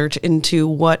of research into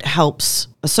what helps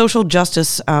social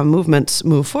justice movements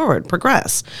move forward,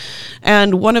 progress.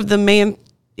 And one of the main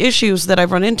issues that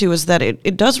I've run into is that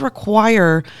it does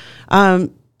require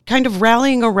kind of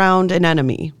rallying around an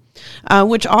enemy,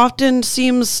 which often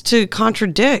seems to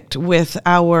contradict with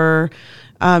our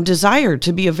desire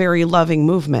to be a very loving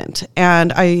movement.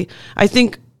 And I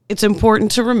think it's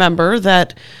important to remember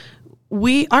that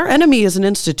our enemy is an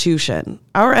institution.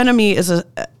 Our enemy is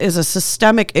a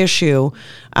systemic issue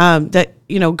that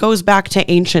goes back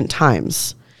to ancient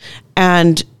times,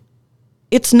 and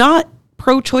it's not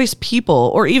pro-choice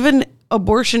people or even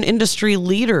abortion industry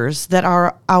leaders that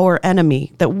are our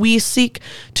enemy. That we seek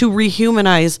to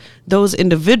rehumanize those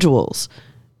individuals.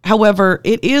 However,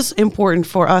 it is important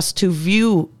for us to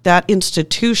view that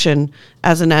institution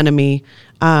as an enemy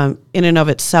in and of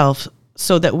itself,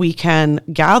 so that we can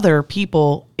gather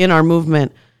people in our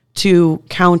movement to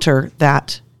counter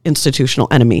that institutional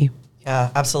enemy.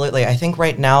 Yeah, absolutely. I think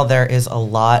right now there is a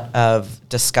lot of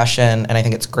discussion, and I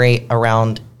think it's great,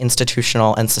 around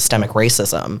institutional and systemic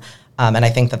racism. And I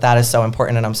think that is so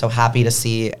important, and I'm so happy to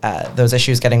see those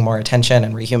issues getting more attention,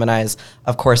 and Rehumanize,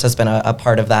 of course, has been a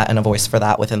part of that and a voice for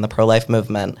that within the pro-life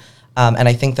movement. And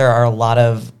I think there are a lot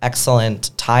of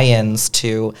excellent tie-ins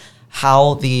to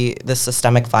how the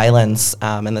systemic violence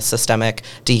and the systemic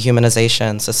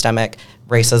dehumanization, systemic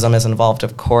racism is involved,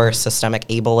 of course, systemic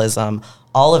ableism,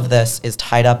 all of this is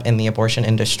tied up in the abortion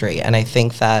industry. And I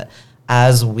think that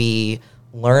as we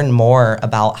learn more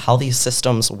about how these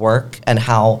systems work and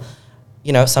how,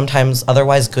 sometimes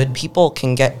otherwise good people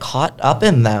can get caught up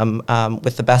in them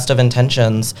with the best of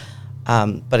intentions,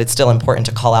 but it's still important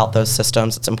to call out those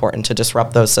systems. It's important to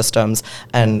disrupt those systems.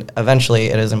 And eventually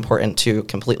it is important to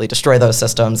completely destroy those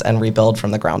systems and rebuild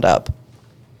from the ground up.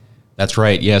 That's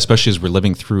right. Yeah, especially as we're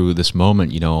living through this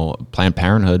moment, Planned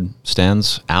Parenthood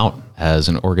stands out as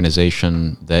an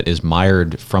organization that is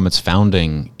mired from its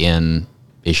founding in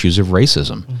issues of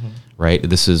racism, right?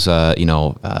 This is,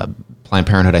 Planned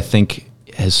Parenthood, I think,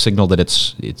 has signaled that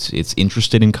it's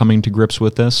interested in coming to grips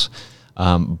with this.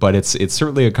 But it's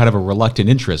certainly a kind of a reluctant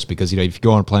interest, because, if you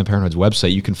go on Planned Parenthood's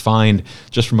website, you can find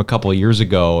just from a couple of years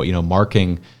ago,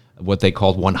 marking what they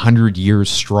called 100 years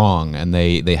strong. And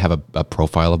they have a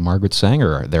profile of Margaret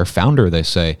Sanger, their founder, they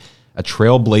say, a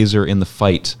trailblazer in the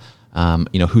fight,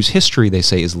 whose history, they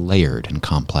say, is layered and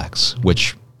complex,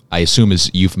 which I assume is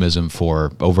euphemism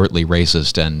for overtly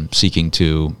racist and seeking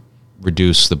to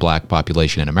reduce the black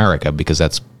population in America, because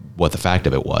that's what the fact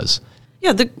of it was.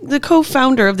 Yeah, the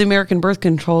co-founder of the American Birth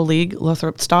Control League,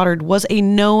 Lothrop Stoddard, was a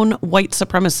known white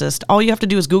supremacist. All you have to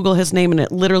do is Google his name, and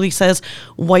it literally says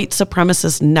white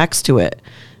supremacist next to it.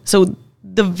 So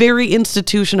the very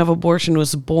institution of abortion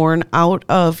was born out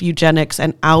of eugenics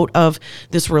and out of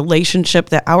this relationship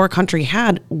that our country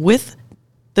had with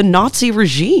the Nazi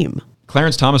regime.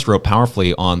 Clarence Thomas wrote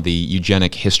powerfully on the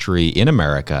eugenic history in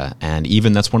America, and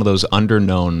even that's one of those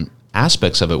underknown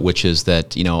aspects of it, which is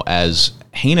that, as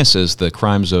heinous as the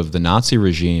crimes of the Nazi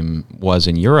regime was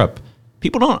in Europe,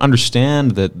 people don't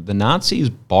understand that the Nazis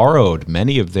borrowed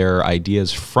many of their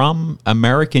ideas from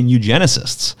American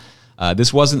eugenicists.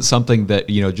 This wasn't something that,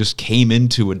 just came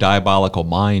into a diabolical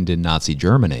mind in Nazi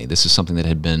Germany. This is something that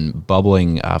had been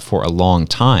bubbling for a long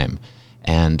time.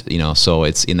 And, so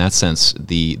it's, in that sense,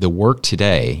 the work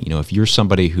today, if you're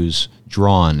somebody who's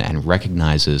drawn and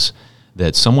recognizes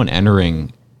that someone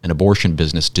entering an abortion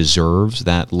business deserves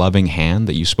that loving hand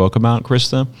that you spoke about,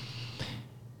 Krista,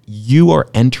 you are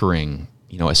entering,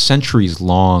 a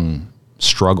centuries-long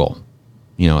struggle,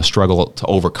 a struggle to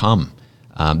overcome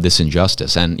this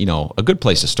injustice. And, a good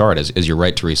place to start is you're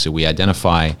right, Teresa, we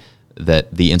identify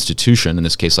that the institution, in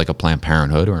this case like a Planned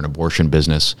Parenthood or an abortion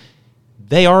business,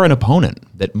 they are an opponent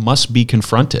that must be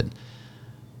confronted.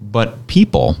 But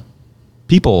people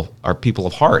are people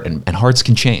of heart, and hearts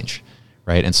can change.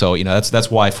 Right. And so,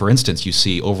 that's why, for instance, you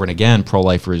see over and again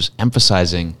pro-lifers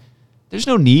emphasizing there's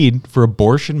no need for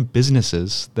abortion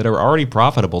businesses that are already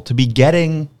profitable to be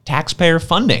getting taxpayer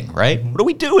funding. Right. What are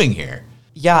we doing here?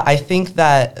 Yeah, I think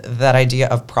that idea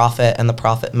of profit and the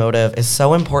profit motive is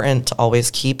so important to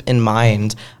always keep in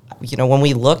mind. When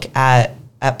we look at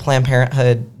Planned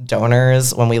Parenthood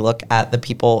donors, when we look at the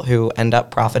people who end up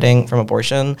profiting from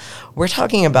abortion, we're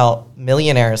talking about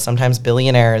millionaires, sometimes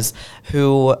billionaires,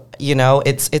 who,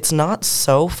 it's not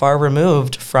so far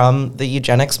removed from the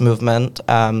eugenics movement,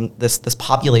 this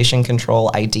population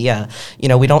control idea.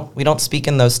 We don't speak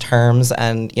in those terms,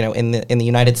 and in the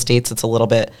United States it's a little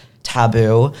bit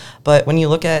taboo. But when you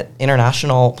look at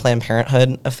international Planned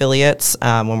Parenthood affiliates,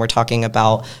 when we're talking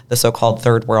about the so-called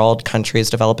third world countries,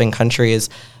 developing countries,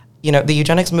 the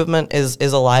eugenics movement is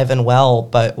alive and well,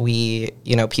 but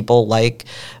people like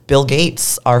Bill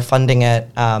Gates are funding it,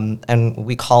 and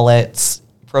we call it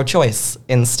pro-choice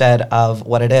instead of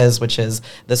what it is, which is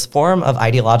this form of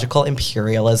ideological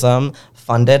imperialism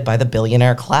funded by the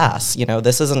billionaire class.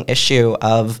 This is an issue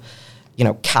of,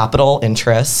 capital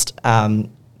interest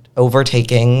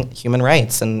overtaking human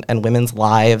rights and women's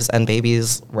lives and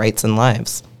babies' rights and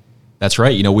lives. That's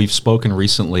right. We've spoken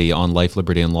recently on Life,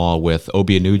 Liberty, and Law with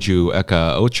Obianuju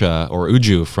Eka Ocha, or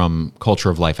Uju, from Culture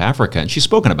of Life Africa, and she's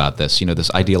spoken about this,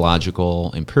 this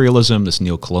ideological imperialism, this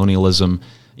neocolonialism,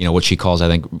 what she calls, I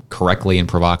think, correctly and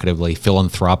provocatively,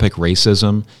 philanthropic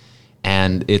racism.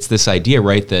 And it's this idea,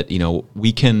 right, that,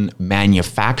 we can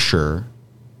manufacture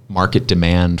market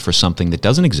demand for something that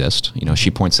doesn't exist. She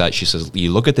points out, she says,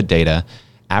 you look at the data,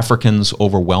 Africans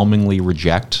overwhelmingly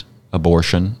reject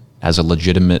abortion as a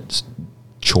legitimate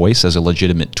choice, as a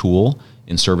legitimate tool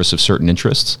in service of certain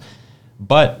interests.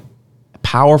 But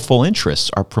powerful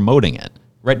interests are promoting it,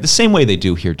 right? The same way they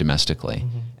do here domestically.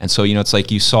 Mm-hmm. And so, it's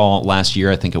like you saw last year,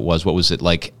 I think it was, what was it,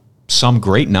 like some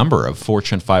great number of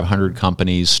Fortune 500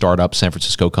 companies, startups, San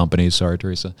Francisco companies, sorry,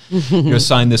 Teresa,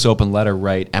 signed this open letter,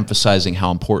 right, emphasizing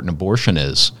how important abortion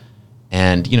is.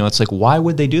 And, it's like, why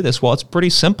would they do this? Well, it's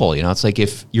pretty simple. It's like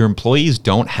if your employees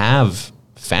don't have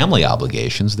family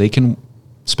obligations, they can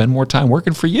spend more time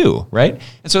working for you, right?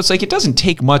 And so it's like, it doesn't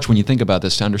take much when you think about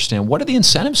this to understand what are the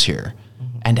incentives here,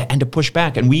 and to push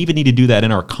back. And we even need to do that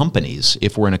in our companies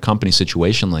if we're in a company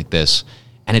situation like this.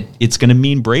 And it's going to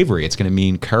mean bravery. It's going to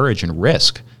mean courage and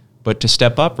risk. But to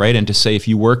step up, right, and to say, if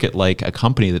you work at like a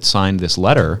company that signed this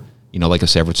letter, like a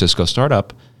San Francisco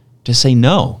startup, to say,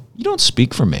 no, you don't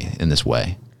speak for me in this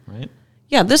way, right?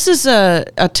 Yeah, this is a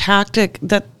tactic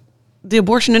that the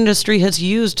abortion industry has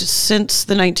used since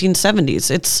the 1970s.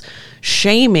 It's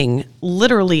shaming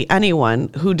literally anyone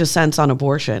who dissents on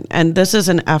abortion. And this is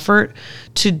an effort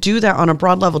to do that on a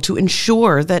broad level, to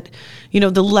ensure that,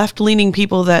 the left-leaning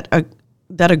people that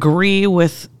agree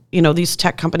with, these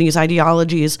tech companies'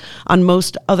 ideologies on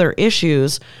most other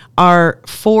issues are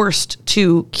forced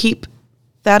to keep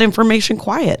that information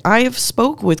quiet. I have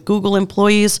spoke with Google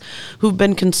employees who've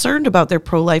been concerned about their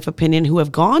pro-life opinion, who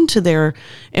have gone to their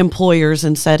employers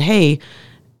and said, hey,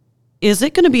 is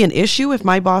it going to be an issue if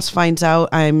my boss finds out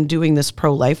I'm doing this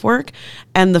pro-life work?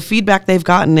 And the feedback they've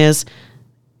gotten is,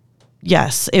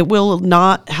 yes, it will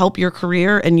not help your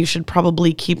career, and you should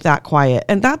probably keep that quiet.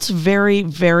 And that's very,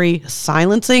 very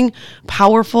silencing,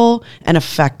 powerful, and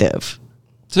effective.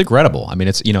 It's incredible. I mean,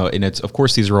 it's, and it's, of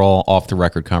course, these are all off the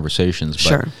record conversations, but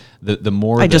sure. The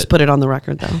more I just put it on the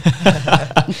record, though.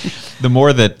 The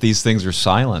more that these things are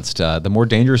silenced, the more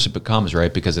dangerous it becomes,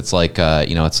 right? Because it's like,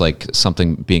 it's like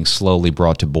something being slowly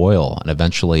brought to boil, and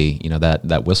eventually,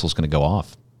 that whistle's going to go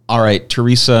off. All right,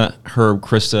 Teresa, Herb,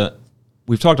 Krista,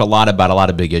 we've talked a lot about a lot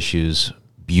of big issues: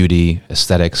 beauty,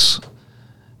 aesthetics.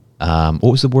 What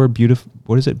was the word?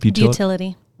 What is it?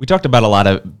 Utility. We talked about a lot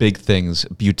of big things.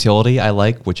 Utility, I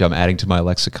like, which I'm adding to my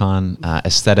lexicon.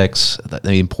 Aesthetics,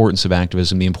 the importance of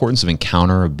activism, the importance of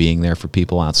encounter, of being there for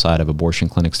people outside of abortion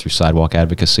clinics through sidewalk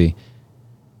advocacy.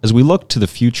 As we look to the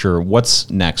future, what's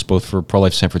next, both for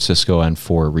Pro-Life San Francisco and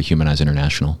for Rehumanize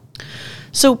International?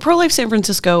 So Pro-Life San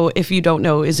Francisco, if you don't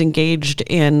know, is engaged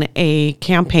in a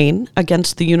campaign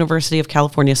against the University of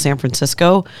California, San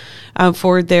Francisco,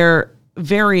 for their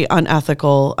very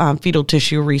unethical fetal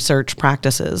tissue research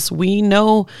practices. We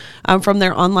know from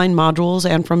their online modules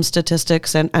and from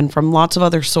statistics and from lots of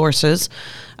other sources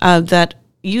that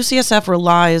UCSF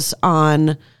relies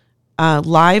on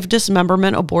live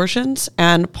dismemberment abortions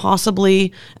and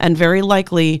possibly and very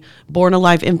likely born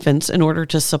alive infants in order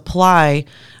to supply,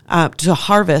 to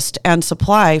harvest and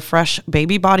supply fresh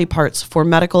baby body parts for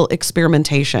medical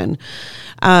experimentation.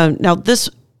 Now, this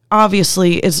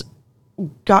obviously is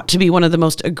got to be one of the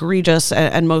most egregious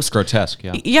and most grotesque.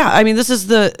 Yeah. Yeah. I mean, this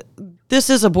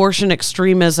is abortion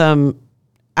extremism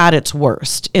at its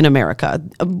worst in America.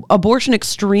 Abortion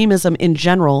extremism in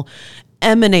general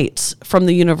emanates from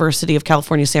the University of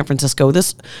California, San Francisco.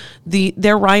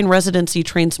 Their Ryan residency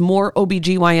trains more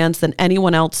OBGYNs than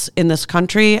anyone else in this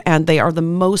country, and they are the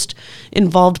most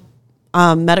involved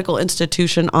medical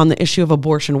institution on the issue of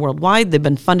abortion worldwide. They've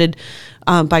been funded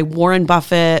by Warren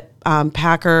Buffett,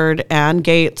 Packard, and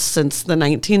Gates since the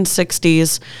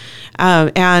 1960s,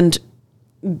 and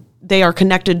they are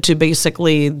connected to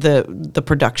basically the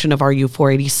production of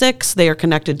RU-486. They are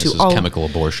connected to all chemical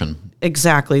abortion.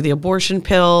 Exactly, the abortion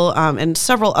pill, and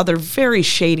several other very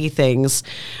shady things.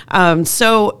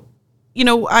 So,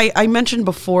 I mentioned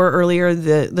before earlier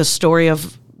the story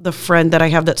of the friend that I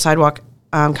have that sidewalk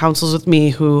counsels with me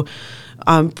who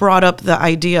brought up the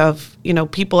idea of,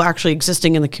 people actually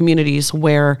existing in the communities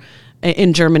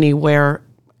in Germany where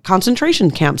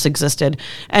concentration camps existed.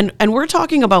 And we're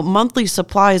talking about monthly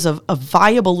supplies of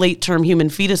viable late-term human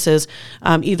fetuses,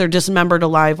 either dismembered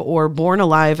alive or born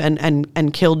alive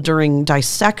and killed during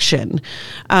dissection.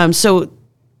 So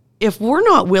if we're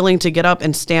not willing to get up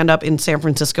and stand up in San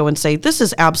Francisco and say, this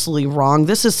is absolutely wrong,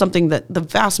 this is something that the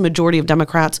vast majority of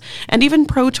Democrats and even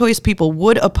pro-choice people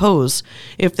would oppose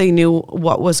if they knew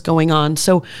what was going on.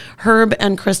 So Herb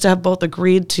and Krista have both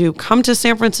agreed to come to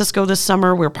San Francisco this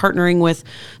summer. We're partnering with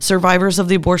survivors of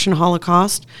the abortion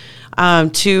Holocaust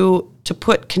to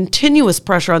put continuous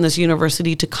pressure on this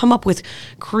university to come up with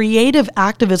creative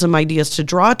activism ideas to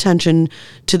draw attention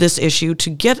to this issue, to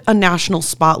get a national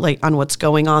spotlight on what's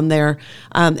going on there.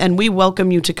 And we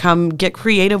welcome you to come get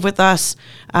creative with us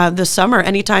this summer,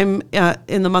 anytime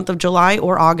in the month of July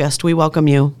or August. We welcome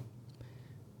you.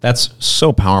 That's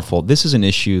so powerful. This is an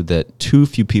issue that too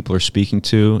few people are speaking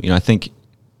to. I think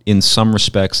in some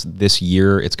respects this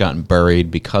year it's gotten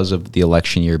buried because of the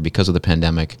election year, because of the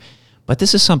pandemic. But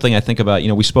this is something I think about.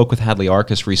 We spoke with Hadley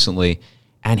Arkus recently,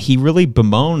 and he really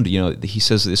bemoaned. He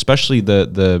says especially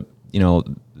the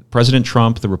President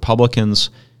Trump, the Republicans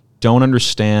don't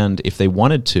understand, if they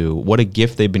wanted to, what a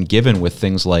gift they've been given with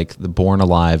things like the Born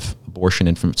Alive Abortion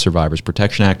Infant Survivors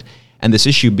Protection Act and this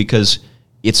issue, because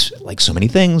it's like so many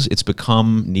things, it's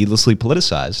become needlessly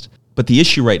politicized. But the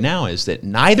issue right now is that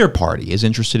neither party is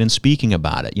interested in speaking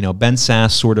about it. Ben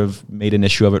Sasse sort of made an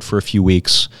issue of it for a few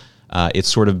weeks. It's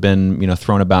sort of been,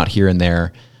 thrown about here and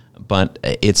there, but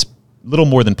it's little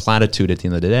more than platitude at the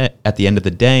end of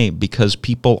the day, because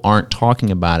people aren't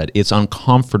talking about it. It's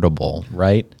uncomfortable,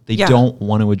 right? They don't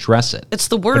want to address it. It's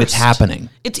the worst. But it's happening.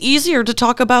 It's easier to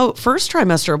talk about first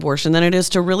trimester abortion than it is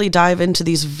to really dive into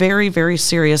these very, very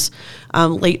serious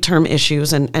late-term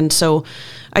issues. And so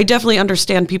I definitely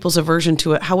understand people's aversion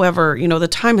to it. However, the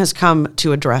time has come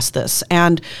to address this.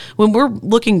 And when we're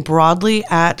looking broadly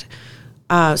at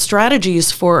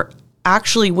strategies for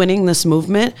actually winning this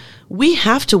movement, we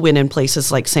have to win in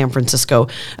places like San Francisco.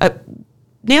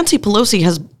 Nancy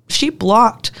Pelosi she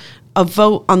blocked a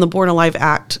vote on the Born Alive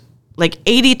Act like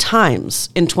 80 times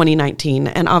in 2019.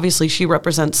 And obviously she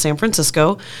represents San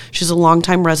Francisco. She's a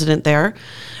longtime resident there.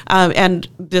 And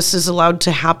this is allowed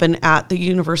to happen at the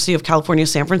University of California,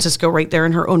 San Francisco, right there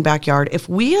in her own backyard. If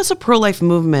we as a pro-life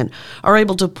movement are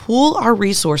able to pool our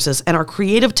resources and our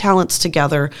creative talents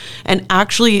together and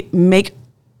actually make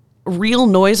real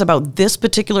noise about this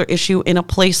particular issue in a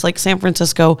place like San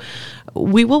Francisco,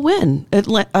 we will win.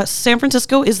 San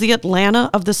Francisco is the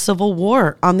Atlanta of the Civil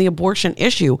War on the abortion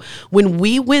issue. When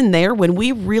we win there, when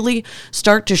we really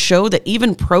start to show that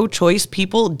even pro-choice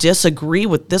people disagree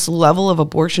with this level of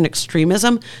abortion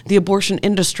extremism, the abortion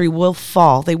industry will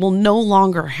fall. They will no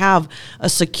longer have a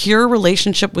secure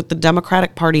relationship with the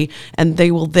Democratic Party, and they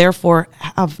will therefore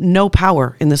have no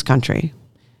power in this country.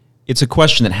 It's a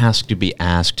question that has to be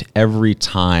asked every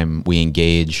time we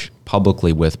engage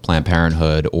publicly with Planned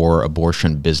Parenthood or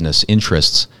abortion business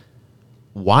interests.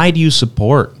 Why do you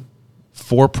support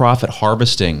for-profit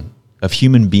harvesting of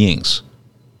human beings?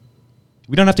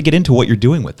 We don't have to get into what you're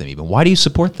doing with them even. Why do you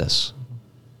support this?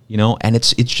 And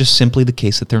it's just simply the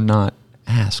case that they're not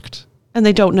asked. And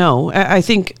they don't know. I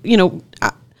think,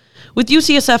 with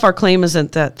UCSF, our claim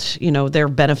isn't that, they're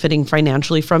benefiting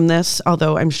financially from this,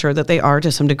 although I'm sure that they are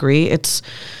to some degree. It's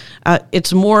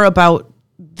more about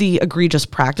the egregious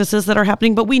practices that are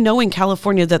happening. But we know in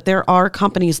California that there are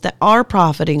companies that are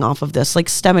profiting off of this, like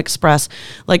STEM Express,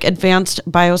 like Advanced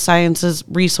Biosciences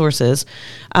Resources.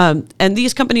 And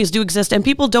these companies do exist, and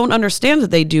people don't understand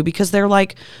that they do, because they're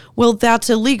like, well, that's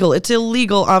illegal. It's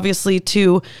illegal, obviously,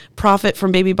 to profit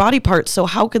from baby body parts. So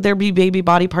how could there be baby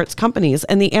body parts companies?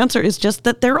 And the answer is just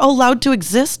that they're allowed to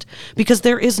exist because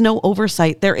there is no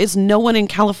oversight. There is no one in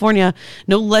California,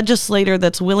 no legislator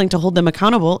that's willing to hold them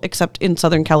accountable, except in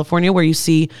Southern California, where you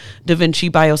see Da Vinci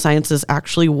Biosciences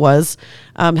actually was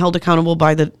held accountable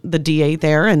by the DA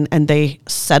there, and they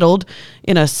settled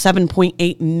in a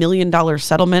 $7.8 million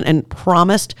settlement and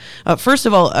promised, first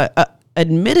of all,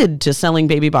 admitted to selling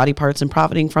baby body parts and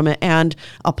profiting from it, and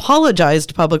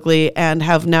apologized publicly, and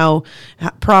have now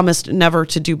promised never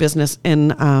to do business in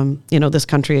this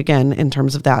country again in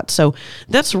terms of that. So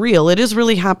that's real. It is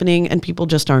really happening, and people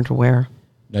just aren't aware.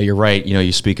 No, you're right.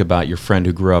 You speak about your friend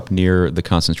who grew up near the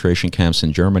concentration camps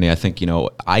in Germany. I think,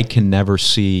 I can never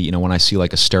see, when I see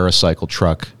like a Stericycle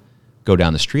truck go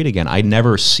down the street again, I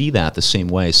never see that the same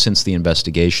way since the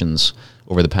investigations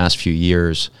over the past few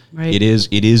years. Right. It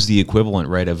is the equivalent,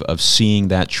 right, of seeing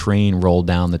that train roll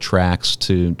down the tracks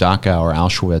to Dachau or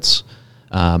Auschwitz.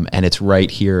 And it's right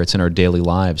here. It's in our daily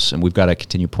lives, and we've got to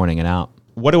continue pointing it out.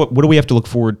 What do we have to look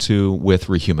forward to with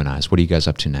Rehumanize? What are you guys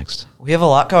up to next? We have a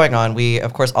lot going on. We,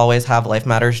 of course, always have Life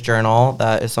Matters Journal.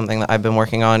 That is something that I've been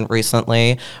working on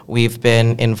recently. We've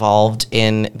been involved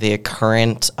in the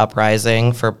current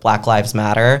uprising for Black Lives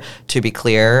Matter. To be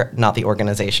clear, not the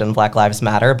organization Black Lives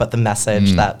Matter, but the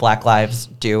message that Black lives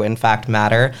do, in fact,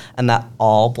 matter, and that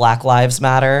all Black lives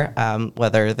matter,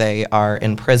 whether they are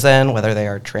in prison, whether they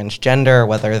are transgender,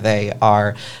 whether they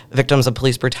are victims of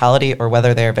police brutality, or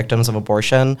whether they are victims of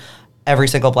abortion. Every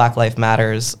single Black life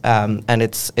matters, and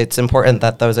it's important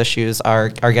that those issues are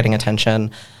getting attention.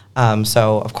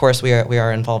 So, of course, we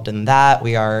are involved in that.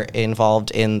 We are involved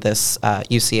in this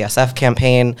UCSF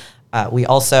campaign. We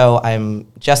also,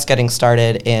 I'm just getting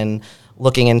started in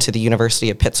looking into the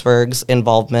University of Pittsburgh's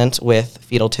involvement with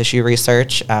fetal tissue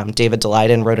research. David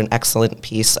Daleiden wrote an excellent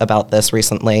piece about this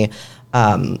recently,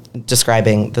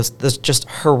 describing this just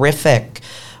horrific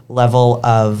level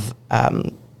of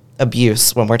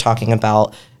abuse when we're talking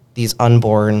about these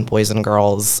unborn boys and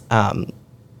girls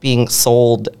being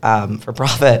sold for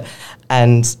profit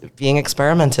and being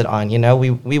experimented on. You know,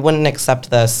 we wouldn't accept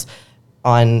this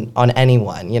on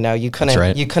anyone. You know, you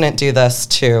couldn't do this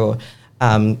to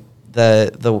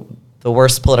the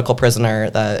worst political prisoner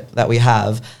that we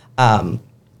have,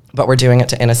 but we're doing it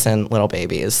to innocent little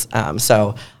babies.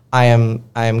 So I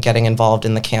am getting involved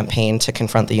in the campaign to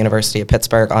confront the University of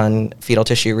Pittsburgh on fetal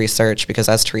tissue research because,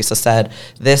 as Teresa said,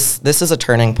 this is a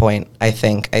turning point, I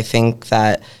think. I think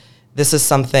that this is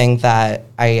something that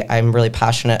I'm really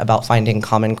passionate about, finding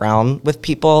common ground with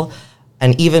people.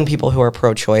 And even people who are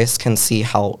pro-choice can see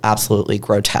how absolutely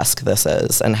grotesque this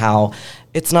is and how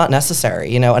it's not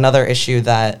necessary. You know, another issue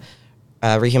that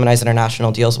Rehumanize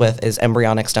International deals with is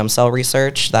embryonic stem cell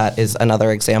research. That is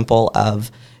another example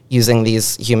of using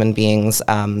these human beings,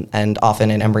 and often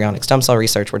in embryonic stem cell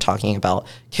research, we're talking about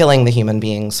killing the human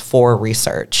beings for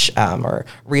research, or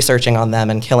researching on them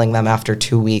and killing them after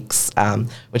 2 weeks,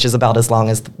 which is about as long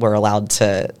as we're allowed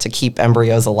to keep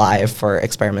embryos alive for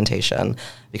experimentation.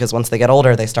 Because once they get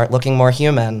older, they start looking more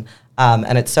human.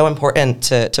 And it's so important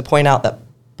to point out that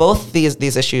both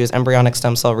these issues, embryonic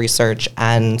stem cell research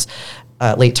and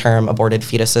late-term aborted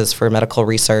fetuses for medical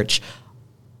research,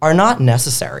 are not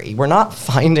necessary. We're not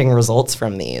finding results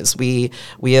from these. We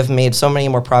have made so many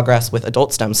more progress with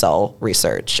adult stem cell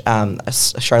research.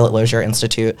 Charlotte Lozier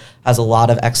Institute has a lot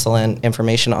of excellent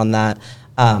information on that.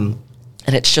 And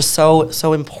it's just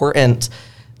so important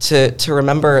to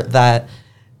remember that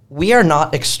we are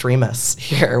not extremists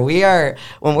here.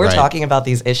 When we're talking about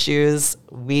these issues,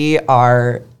 we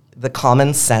are the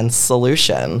common sense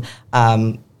solution.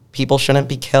 People shouldn't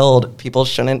be killed. People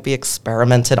shouldn't be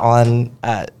experimented on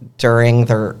during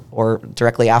their or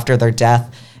directly after their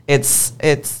death. It's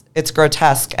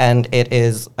grotesque, and it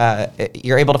is.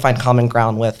 You're able to find common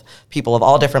ground with people of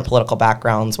all different political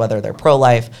backgrounds, whether they're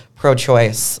pro-life,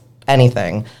 pro-choice,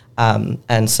 anything.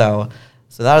 And so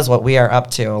that is what we are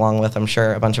up to, along with, I'm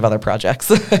sure, a bunch of other projects.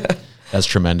 That's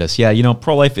tremendous. Yeah, you know,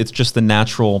 pro-life, it's just the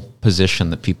natural position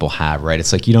that people have, right?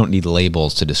 It's like you don't need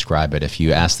labels to describe it. If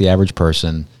you ask the average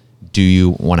person, do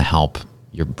you want to help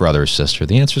your brother or sister?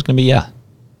 The answer is going to be yeah.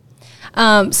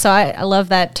 So I love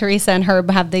that Teresa and Herb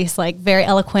have these like very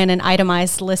eloquent and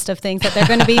itemized list of things that they're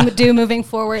going to be moving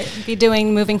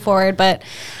forward. But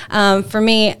for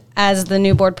me, as the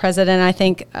new board president, I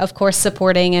think, of course,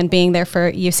 supporting and being there for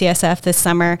UCSF this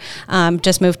summer.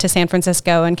 Just moved to San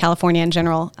Francisco and California in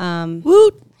general.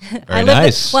 Woot! Very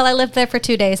nice. I lived there for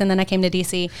 2 days, and then I came to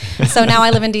DC. So now I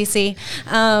live in DC.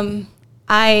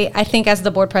 I think as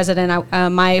the board president,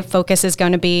 my focus is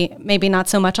going to be maybe not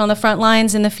so much on the front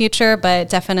lines in the future, but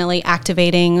definitely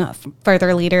activating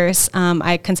further leaders.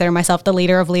 I consider myself the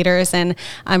leader of leaders, and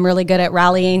I'm really good at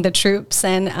rallying the troops.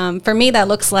 And for me, that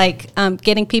looks like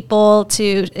getting people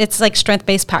to, it's like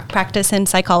strength-based practice in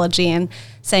psychology, and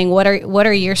saying what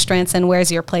are your strengths and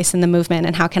where's your place in the movement,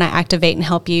 and how can I activate and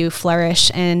help you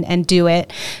flourish and do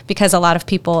it, because a lot of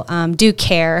people do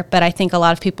care, but I think a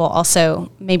lot of people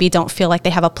also maybe don't feel like they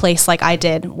have a place like I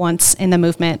did once in the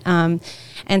movement.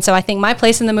 And so I think my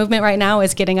place in the movement right now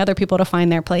is getting other people to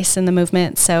find their place in the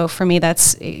movement. So for me,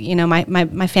 that's, you know,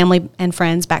 my family and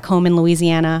friends back home in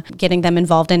Louisiana, getting them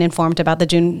involved and informed about the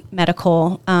June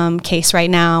medical case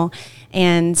right now.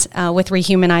 And with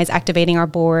Rehumanize, activating our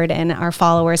board and our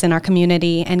followers in our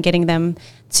community and getting them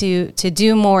to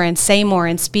do more and say more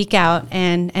and speak out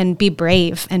and be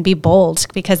brave and be bold,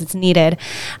 because it's needed.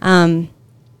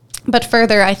 But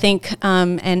further, I think,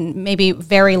 and maybe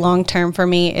very long term for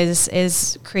me,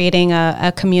 is creating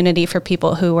a community for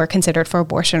people who were considered for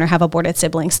abortion or have aborted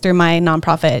siblings through my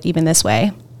nonprofit, Even This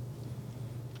Way.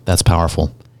 That's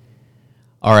powerful.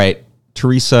 All right,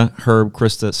 Teresa, Herb,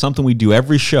 Krista, something we do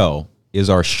every show is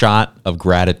our shot of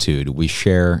gratitude. We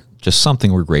share just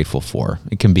something we're grateful for.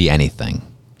 It can be anything.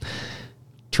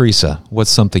 Teresa, what's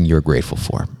something you're grateful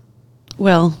for?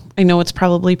 Well, I know it's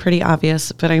probably pretty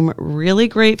obvious, but I'm really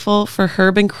grateful for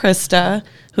Herb and Krista,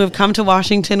 who have come to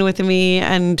Washington with me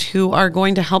and who are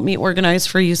going to help me organize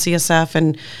for UCSF,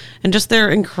 and just their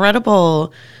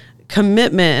incredible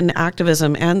commitment and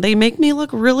activism. And they make me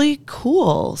look really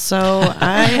cool. So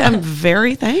I am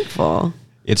very thankful.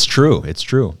 It's true. It's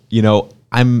true. You know,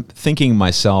 I'm thinking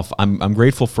myself, I'm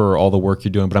grateful for all the work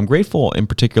you're doing, but I'm grateful in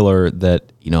particular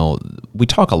that, you know, we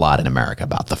talk a lot in America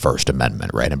about the First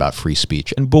Amendment, right? About free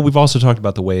speech. But we've also talked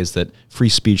about the ways that free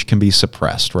speech can be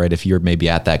suppressed, right? If you're maybe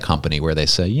at that company where they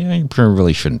say, yeah, you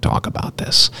really shouldn't talk about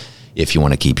this if you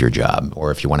want to keep your job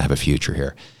or if you want to have a future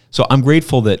here. So I'm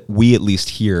grateful that we at least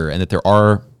here, and that there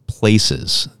are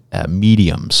places,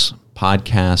 mediums,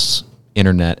 podcasts,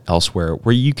 internet, elsewhere,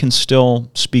 where you can still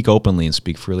speak openly and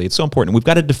speak freely. It's so important. We've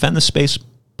got to defend the space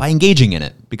by engaging in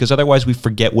it, because otherwise we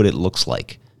forget what it looks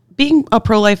like. Being a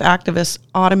pro-life activist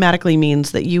automatically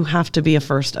means that you have to be a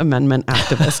First Amendment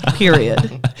activist,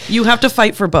 period. You have to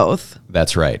fight for both.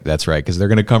 That's right. That's right. Because they're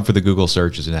going to come for the Google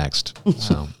searches next.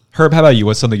 So, Herb, how about you?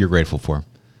 What's something you're grateful for?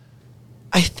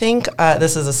 I think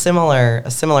this is a similar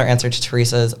answer to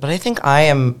Teresa's, but I think I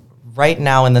am right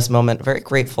now in this moment very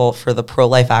grateful for the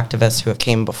pro-life activists who have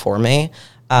came before me.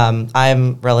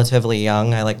 I'm relatively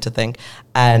young, I like to think,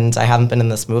 and I haven't been in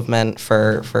this movement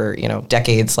for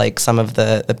decades like some of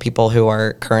the people who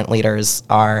are current leaders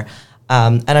are.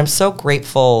 And I'm so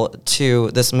grateful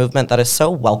to this movement that is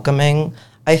so welcoming.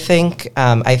 I think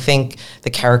the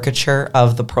caricature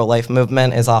of the pro-life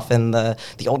movement is often the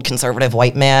old conservative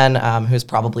white man who's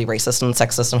probably racist and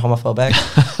sexist and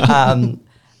homophobic.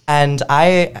 And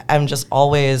I am just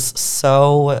always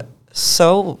so,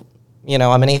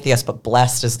 I'm an atheist, but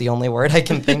blessed is the only word I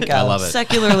can think of. I love it.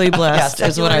 Secularly blessed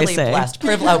is what I say. Blessed.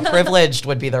 Privileged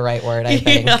would be the right word, I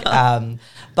think. Yeah.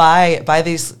 By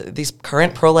these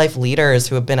current pro-life leaders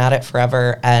who have been at it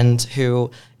forever and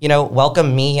who,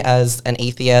 welcome me as an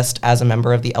atheist, as a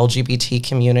member of the LGBT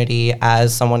community,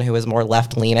 as someone who is more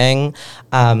left-leaning,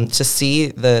 to see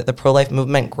the pro-life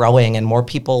movement growing and more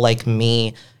people like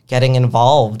me getting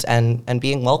involved and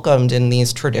being welcomed in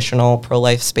these traditional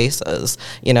pro-life spaces.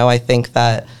 I think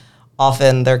that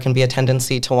often there can be a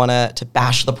tendency to want to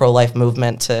bash the pro-life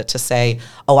movement, to say,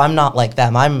 oh, I'm not like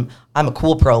them. I'm a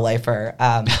cool pro-lifer.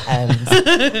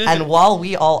 And while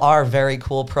we all are very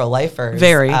cool pro-lifers.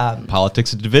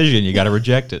 Politics of division, you got to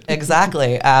reject it.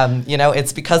 Exactly.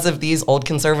 It's because of these old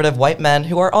conservative white men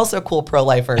who are also cool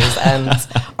pro-lifers and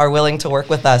are willing to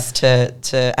work with us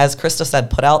to, as Krista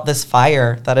said, put out this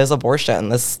fire that is abortion,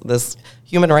 this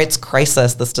human rights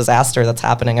crisis, this disaster that's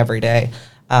happening every day.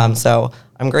 So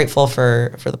I'm grateful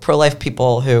for the pro-life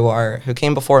people who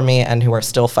came before me and who are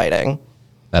still fighting.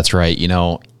 That's right.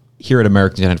 Here at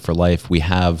Americans United for Life, we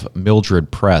have Mildred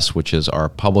Press, which is our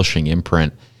publishing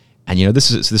imprint. And,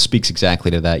 this speaks exactly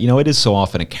to that. It is so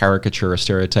often a caricature, a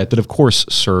stereotype that, of course,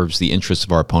 serves the interests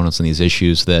of our opponents on these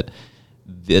issues, that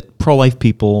pro-life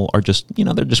people are just,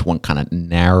 they're just one kind of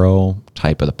narrow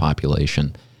type of the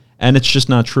population. And it's just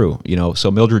not true.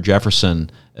 So Mildred Jefferson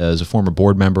is a former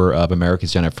board member of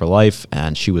Americans United for Life,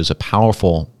 and she was a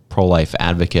powerful pro-life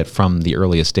advocate from the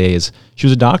earliest days. She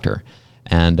was a doctor.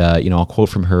 And, I'll quote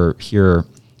from her here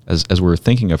as we were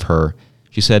thinking of her.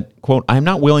 She said, quote, "I am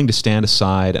not willing to stand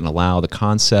aside and allow the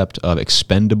concept of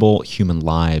expendable human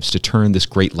lives to turn this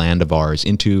great land of ours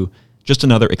into just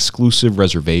another exclusive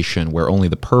reservation where only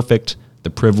the perfect,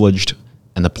 the privileged,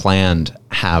 and the planned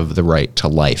have the right to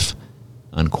life,"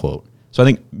 unquote. So I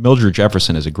think Mildred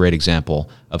Jefferson is a great example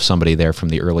of somebody there from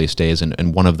the earliest days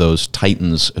and one of those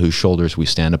titans whose shoulders we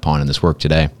stand upon in this work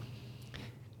today.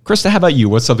 Krista, how about you?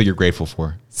 What's something you're grateful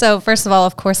for? So first of all,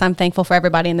 of course, I'm thankful for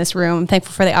everybody in this room. I'm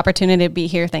thankful for the opportunity to be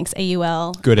here. Thanks,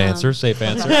 AUL. Good answer. Safe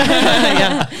answer.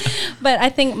 Yeah. But I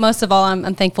think most of all,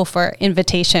 I'm thankful for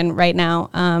invitation right now.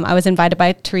 I was invited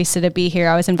by Teresa to be here.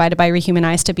 I was invited by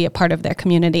Rehumanize to be a part of their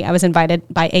community. I was invited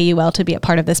by AUL to be a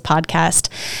part of this podcast.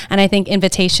 And I think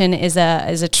invitation is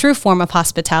a true form of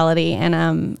hospitality.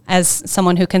 And as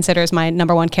someone who considers my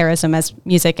number one charism as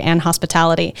music and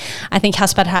hospitality, I think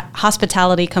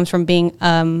hospitality comes from being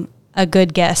a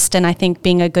good guest. And I think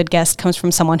being a good guest comes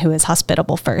from someone who is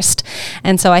hospitable first.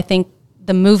 And so I think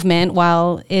the movement,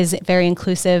 while is very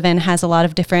inclusive and has a lot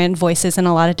of different voices and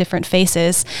a lot of different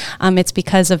faces, it's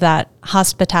because of that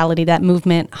hospitality, that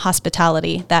movement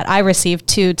hospitality that I received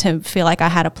to feel like I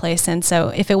had a place. And so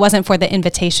if it wasn't for the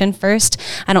invitation first,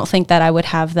 I don't think that I would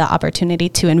have the opportunity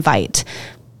to invite.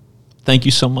 Thank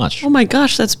you so much. Oh my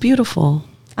gosh, that's beautiful.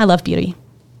 I love beauty.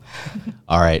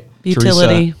 All right.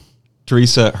 Utility.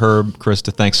 Teresa, Herb,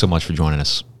 Krista, thanks so much for joining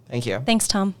us. Thank you. Thanks,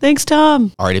 Tom. Thanks,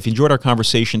 Tom. All right, if you enjoyed our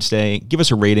conversation today, give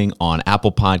us a rating on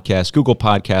Apple Podcasts, Google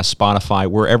Podcasts, Spotify,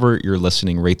 wherever you're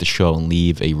listening. Rate the show and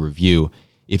leave a review.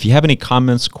 If you have any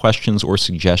comments, questions, or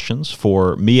suggestions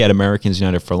for me at Americans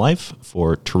United for Life,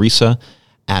 for Teresa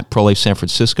at Pro-Life San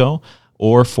Francisco,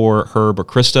 or for Herb or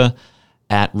Krista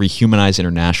at Rehumanize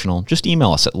International, just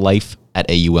email us at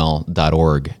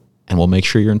life@aul.org, and we'll make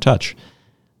sure you're in touch.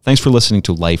 Thanks for listening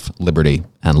to Life, Liberty,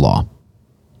 and Law.